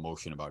of no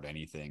emotion about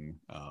anything.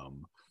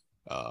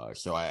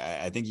 So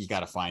I think he's got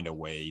to find a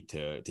way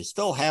to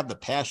still have the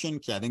passion,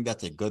 because I think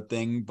that's a good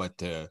thing, but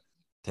to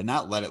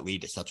not let it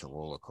lead to such a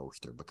roller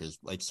coaster, because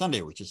like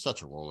Sunday was just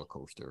such a roller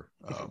coaster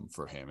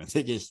for him. I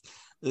think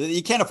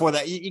you can't afford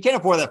that. You can't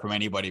afford that from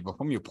anybody, but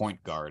from your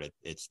point guard,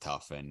 it's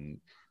tough. And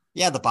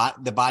yeah,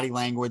 the body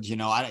language,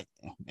 I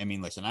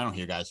mean, listen, I don't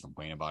hear guys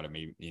complain about it.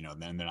 Maybe,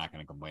 then they're not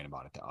going to complain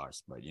about it to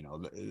us, but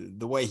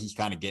the way he's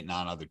kind of getting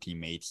on other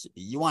teammates,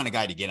 you want a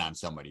guy to get on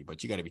somebody,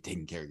 but you got to be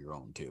taking care of your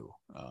own too.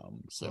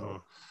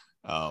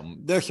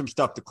 There's some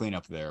stuff to clean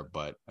up there,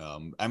 but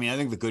I mean, I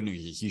think the good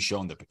news is he's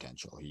shown the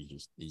potential.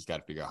 He's got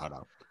to figure out how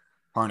to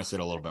harness it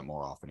a little bit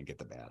more often and get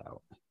the bad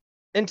out.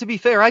 And to be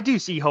fair, I do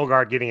see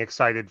Hogard getting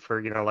excited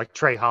for, like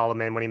Trey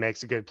Holloman when he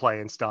makes a good play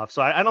and stuff.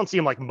 So I don't see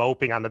him like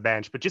moping on the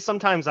bench, but just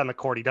sometimes on the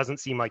court, he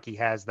doesn't seem like he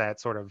has that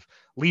sort of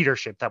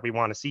leadership that we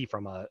want to see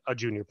from a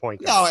junior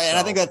point guard. No, and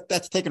I think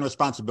that's taking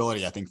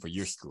responsibility, I think, for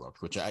your screw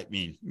ups, which I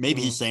mean,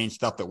 maybe he's saying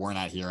stuff that we're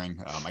not hearing.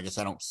 I guess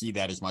I don't see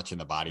that as much in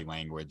the body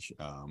language.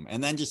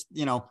 And then just,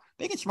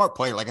 making smart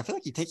player. Like I feel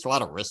like he takes a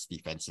lot of risks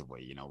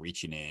defensively,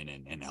 reaching in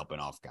and helping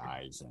off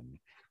guys and,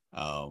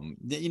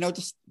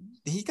 just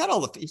he's got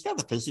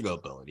the physical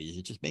abilities.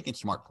 He's just making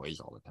smart plays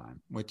all the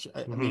time, which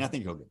I mean, I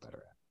think he'll get better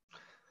at.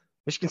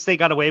 Michigan State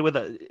got away with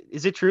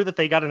is it true that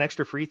they got an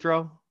extra free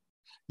throw?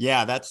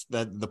 Yeah, that's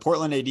the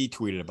Portland AD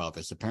tweeted about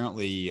this.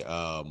 Apparently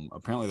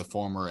the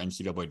former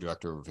NCAA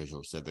director of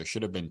officials said there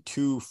should have been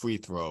 2 free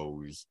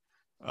throws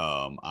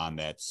on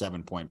that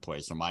 7-point play.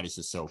 So Mady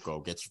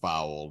Sissoko gets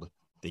fouled.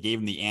 They gave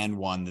him the and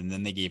one, and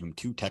then they gave him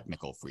 2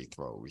 technical free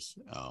throws.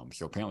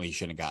 So apparently he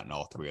shouldn't have gotten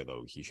all 3 of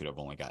those. He should have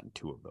only gotten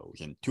 2 of those.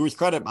 And to his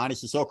credit, Mady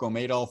Sissoko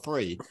made all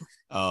 3.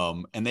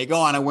 And they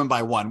go on and win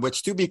by 1,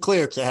 which, to be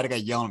clear, because I had a guy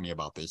yelling at me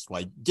about this,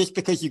 like just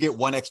because you get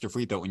 1 extra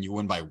free throw and you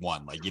win by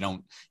 1, like you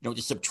don't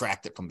just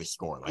subtract it from the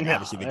score. Like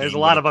obviously there's a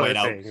lot of other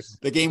things.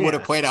 The game would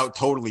have played out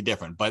totally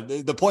different. But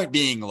the point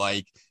being,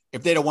 like,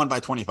 if they'd have won by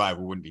 25,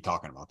 we wouldn't be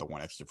talking about the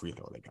 1 extra free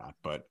throw they got.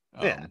 But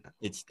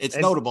it's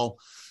notable.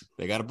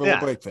 They got a little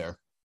break there.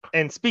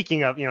 And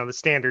speaking of, the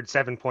standard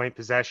 7-point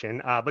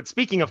possession, but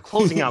speaking of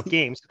closing out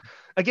games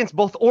against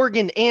both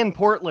Oregon and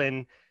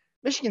Portland,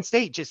 Michigan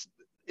State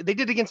they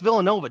did against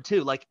Villanova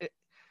too. Like,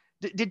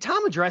 did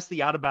Tom address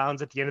the out of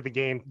bounds at the end of the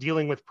game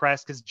dealing with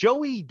press? Because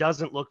Joey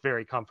doesn't look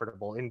very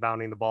comfortable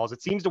inbounding the balls.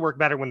 It seems to work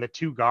better when the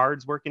 2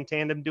 guards work in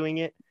tandem doing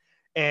it.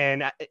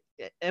 And I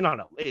don't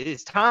know,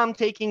 is Tom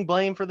taking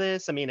blame for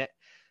this? I mean,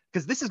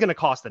 because this is going to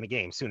cost them a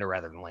game sooner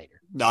rather than later.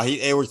 No,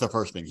 it was the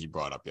first thing he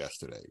brought up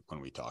yesterday when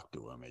we talked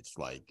to him. It's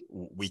like,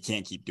 we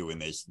can't keep doing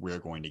this. We're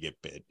going to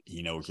get bit.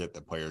 He knows it.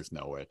 The players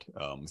know it.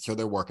 So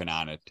they're working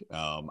on it.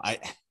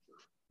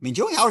 I mean,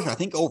 Joey Hauser, I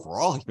think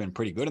overall has been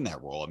pretty good in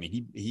that role. I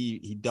mean,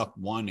 he ducked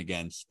 1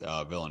 against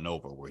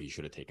Villanova where he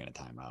should have taken a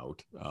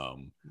timeout.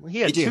 He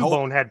had AJ 2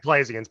 bonehead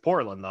plays against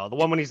Portland though. The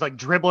one when he's like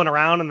dribbling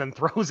around and then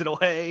throws it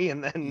away,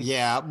 and then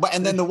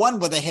and then the one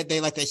where they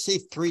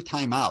saved 3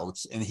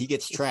 timeouts and he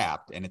gets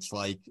trapped, and it's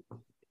like,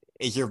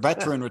 as your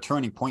veteran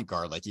returning point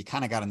guard, like you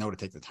kind of got to know to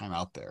take the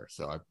timeout there.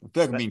 So I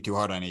feel like I'm being too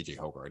hard on AJ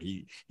Hogard.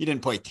 He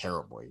didn't play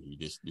terribly. He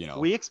just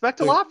we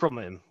expect a lot from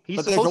him.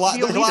 There's a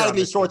lot of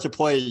these sorts of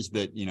plays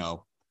that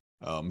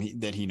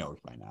that he knows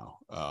by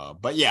now.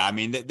 But yeah, I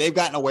mean, they've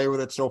gotten away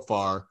with it so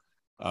far.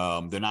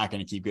 They're not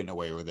going to keep getting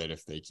away with it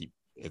if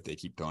they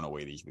keep throwing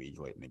away these leads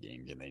late in the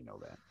game, and they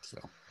know that. So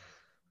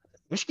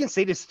Michigan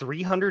State is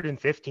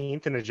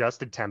 315th in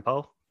adjusted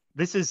tempo.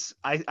 This is,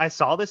 I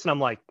saw this and I'm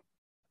like,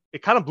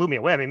 it kind of blew me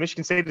away. I mean,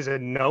 Michigan State is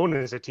known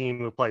as a team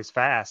who plays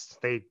fast.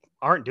 They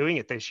aren't doing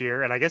it this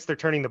year, and I guess they're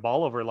turning the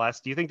ball over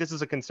less. Do you think this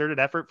is a concerted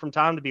effort from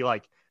Tom to be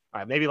like,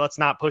 all right, maybe let's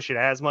not push it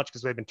as much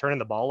because they've been turning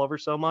the ball over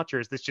so much? Or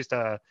is this just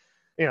the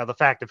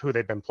fact of who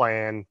they've been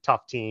playing,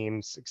 tough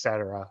teams, et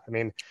cetera? I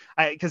mean,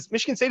 because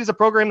Michigan State is a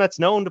program that's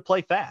known to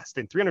play fast,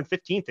 and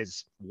 315th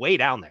is way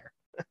down there.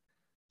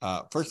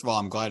 First of all,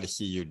 I'm glad to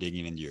see you're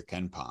digging into your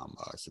KenPom.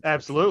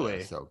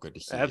 Absolutely. So good to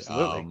see.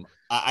 Absolutely.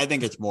 I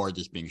think it's more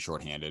just being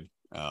shorthanded.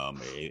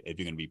 If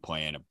you're going to be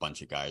playing a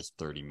bunch of guys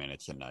 30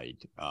 minutes a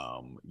night,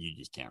 you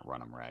just can't run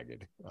them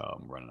ragged,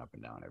 running up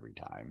and down every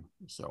time.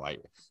 So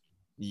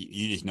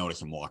you just notice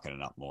them walking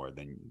it up more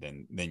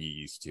than you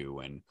used to.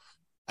 And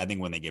I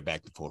think when they get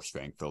back to full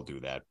strength, they'll do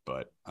that.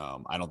 But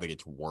I don't think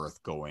it's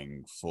worth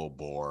going full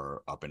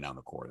bore up and down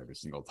the court every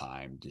single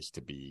time just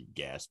to be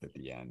gassed at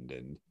the end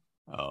and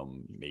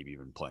maybe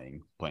even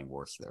playing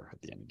worse there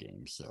at the end of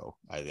games. So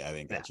I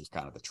think that's just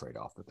kind of the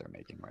trade-off that they're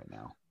making right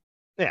now.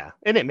 Yeah,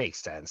 and it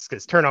makes sense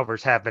because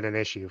turnovers have been an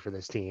issue for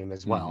this team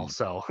as well. Mm-hmm.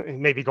 So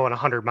maybe going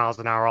 100 miles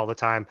an hour all the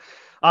time.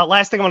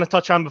 Last thing I want to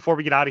touch on before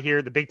we get out of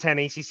here, the Big Ten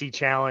ACC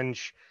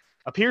Challenge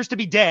appears to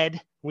be dead.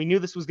 We knew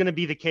this was going to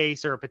be the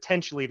case or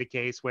potentially the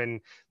case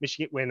when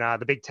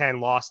the Big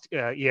Ten lost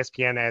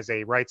ESPN as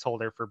a rights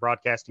holder for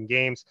broadcasting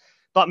games.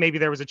 Thought maybe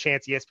there was a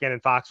chance ESPN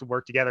and Fox would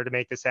work together to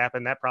make this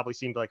happen. That probably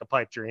seemed like a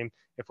pipe dream,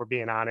 if we're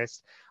being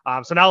honest.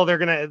 So now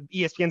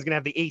ESPN's going to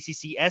have the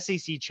ACC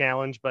SEC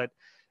Challenge, but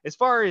as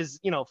far as,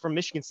 from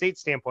Michigan State's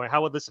standpoint,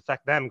 how would this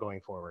affect them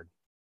going forward?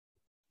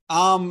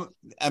 I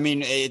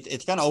mean,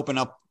 it's going to open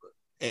up.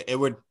 It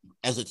would,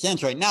 as it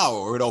stands right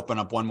now, it would open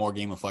up one more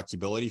game of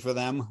flexibility for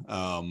them.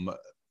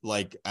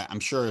 I'm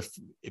sure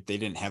if they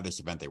didn't have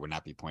this event, they would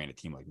not be playing a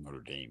team like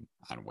Notre Dame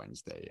on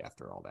Wednesday.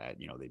 After all that,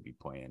 they'd be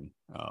playing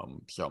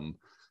some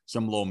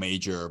low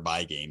major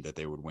bye game that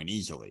they would win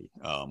easily.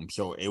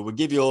 So it would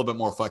give you a little bit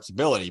more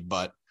flexibility,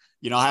 but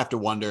I have to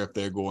wonder if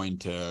they're going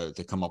to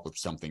come up with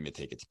something to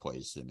take its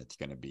place, and it's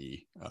going to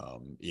be,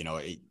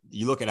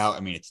 you look at how,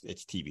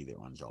 it's TV that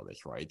runs all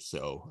this, right?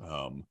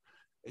 So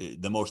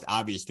the most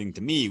obvious thing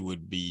to me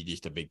would be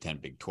just a Big 10,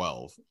 Big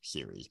 12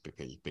 series,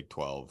 because Big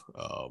 12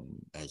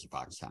 has a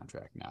Fox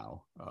contract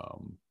now.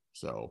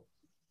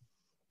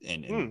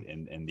 And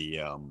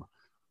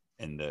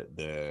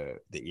the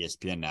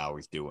ESPN now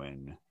is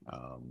doing,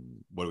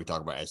 what do we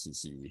talk about,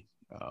 SEC?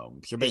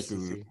 So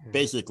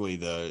basically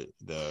the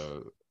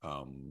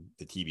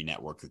TV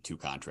network, the two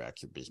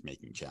contracts are just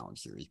making challenge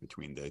series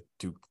between the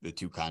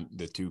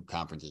two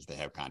conferences they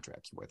have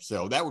contracts with.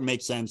 So that would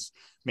make sense.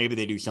 Maybe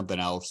they do something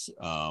else.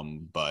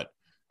 But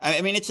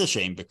it's a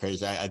shame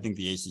because I think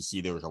the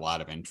ACC, there was a lot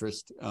of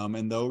interest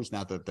in those.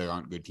 Not that there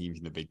aren't good teams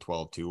in the Big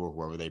 12 too, or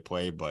whoever they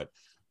play, but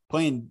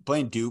playing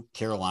Duke,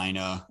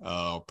 Carolina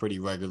pretty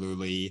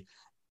regularly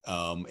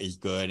is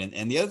good.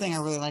 And the other thing I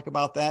really like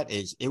about that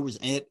is it was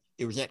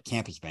at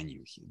campus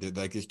venues.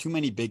 There's too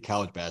many big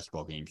college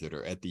basketball games that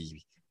are at these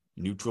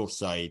neutral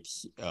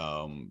sites,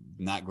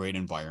 not great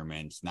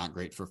environments, not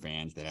great for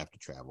fans that have to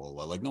travel.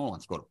 Like no one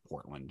wants to go to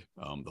Portland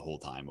the whole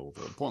time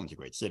over. Portland's a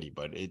great city,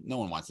 but no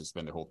one wants to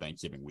spend their whole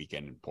Thanksgiving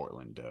weekend in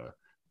Portland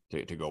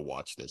to go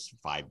watch this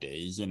 5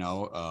 days,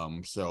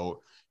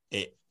 So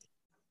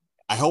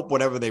I hope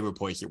whatever they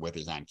replace it with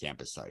is on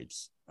campus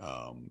sites.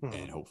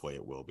 And hopefully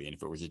it will be. And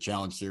if it was a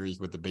challenge series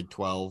with the Big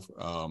 12,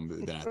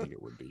 then I think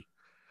it would be.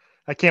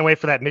 I can't wait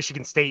for that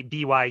Michigan State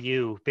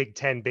BYU Big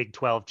 10, Big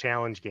 12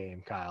 challenge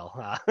game,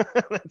 Kyle.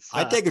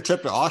 I'd take a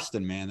trip to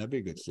Austin, man. That'd be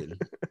a good city.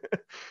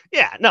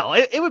 Yeah, no,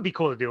 it would be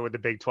cool to do it with the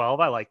Big 12.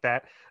 I like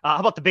that. How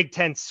about the Big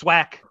 10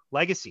 SWAC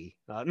legacy?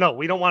 No,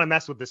 we don't want to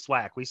mess with the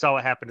SWAC. We saw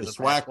what happened to the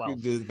SWAC.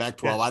 The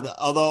Pac-12. Yeah.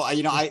 Although,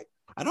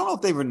 I don't know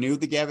if they renewed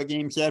the GAVA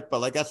games yet,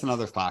 but that's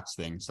another Fox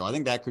thing. So I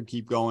think that could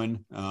keep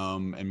going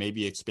and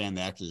maybe expand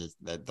that, because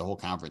the whole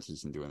conference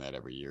isn't doing that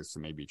every year. So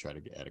maybe try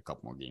to add a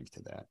couple more games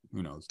to that.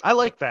 Who knows? I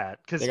like that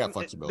because they got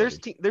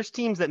flexibility. There's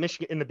teams that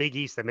Michigan in the Big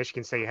East that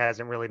Michigan State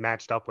hasn't really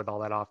matched up with all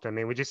that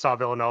often. We just saw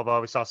Villanova.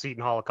 We saw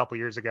Seton Hall a couple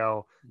years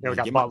ago. We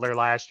got Butler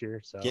last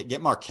year. So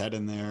get Marquette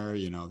in there.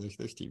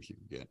 There's teams you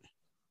can get.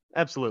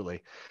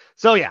 Absolutely.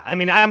 So, yeah,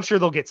 I'm sure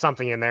they'll get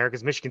something in there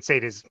because Michigan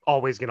State is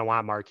always going to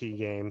want marquee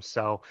games.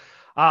 So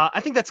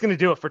I think that's going to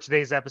do it for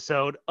today's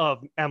episode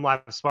of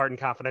MLive Spartan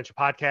Confidential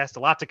Podcast. A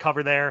lot to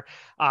cover there.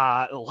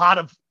 A lot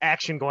of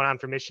action going on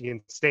for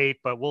Michigan State,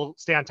 but we'll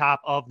stay on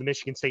top of the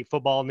Michigan State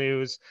football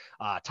news,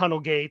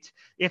 Tunnelgate.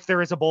 If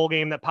there is a bowl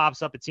game that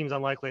pops up, it seems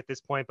unlikely at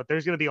this point, but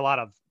there's going to be a lot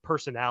of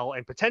personnel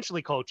and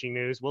potentially coaching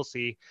news. We'll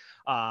see.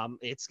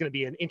 It's going to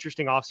be an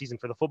interesting offseason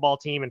for the football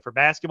team, and for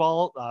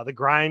basketball, the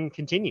grind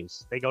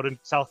continues. They go to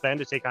South Bend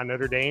to take on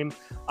Notre Dame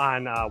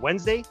on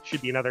Wednesday.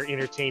 Should be another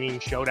entertaining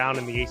showdown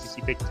in the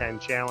ACC Big Ten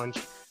Challenge,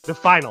 the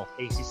final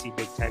ACC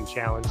Big Ten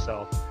Challenge.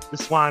 So the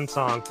swan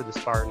song for the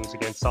Spartans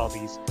against all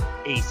these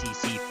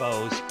ACC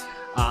foes.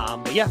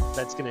 But yeah,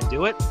 that's going to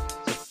do it.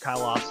 So for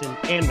Kyle Austin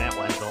and Matt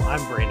Wenzel,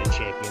 I'm Brandon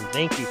Champion.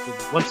 Thank you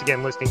for once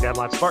again listening to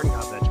MLive Spartan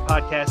Confidential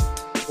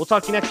Podcast. We'll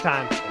talk to you next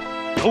time.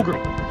 Go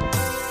Green.